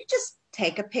 if you just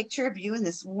take a picture of you in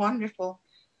this wonderful,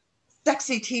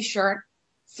 sexy t-shirt,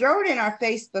 throw it in our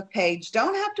Facebook page.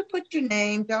 Don't have to put your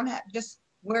name. Don't have, just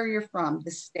where you're from, the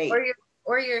state.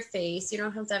 Or your face. You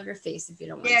don't have to have your face if you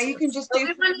don't want to. Yeah, you can just do.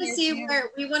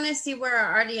 We want to see where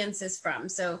our audience is from.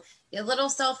 So a little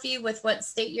selfie with what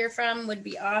state you're from would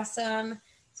be awesome.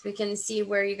 So we can see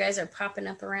where you guys are popping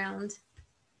up around.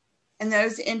 And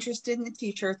those interested in the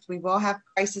t-shirts, we will have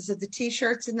prices of the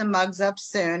t-shirts and the mugs up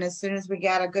soon as we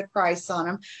get a good price on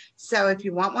them. So if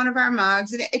you want one of our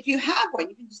mugs, and if you have one,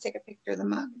 you can just take a picture of the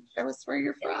mug and show us where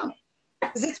you're from.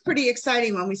 Because it's pretty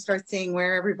exciting when we start seeing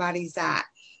where everybody's at.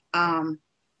 And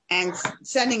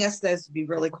sending us those would be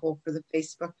really cool for the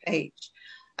Facebook page.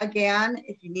 Again,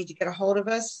 if you need to get a hold of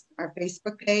us, our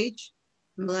Facebook page.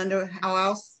 Mylinda, how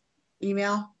else?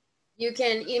 Email? You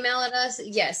can email at us.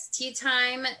 Yes,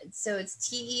 Thyme. So it's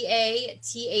TEATHYME,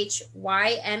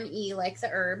 like the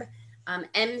herb,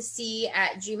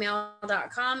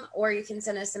 MC@gmail.com, or you can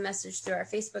send us a message through our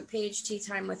Facebook page,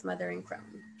 Thyme with Mother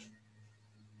Crone.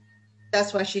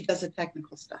 That's why she does the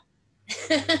technical stuff.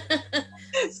 So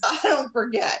I don't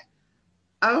forget.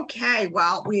 Okay,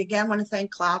 well, we again want to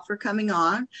thank Cloud for coming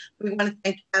on. We want to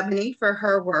thank Ebony for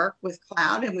her work with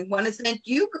Cloud, and we want to thank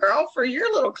you, girl, for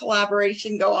your little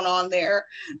collaboration going on there.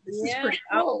 This is pretty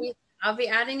cool. I'll be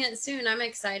adding it soon. I'm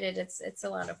excited. It's a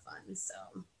lot of fun. So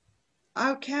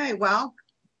okay, well,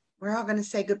 we're all going to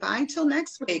say goodbye until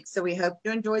next week. So we hope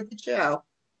you enjoyed the show.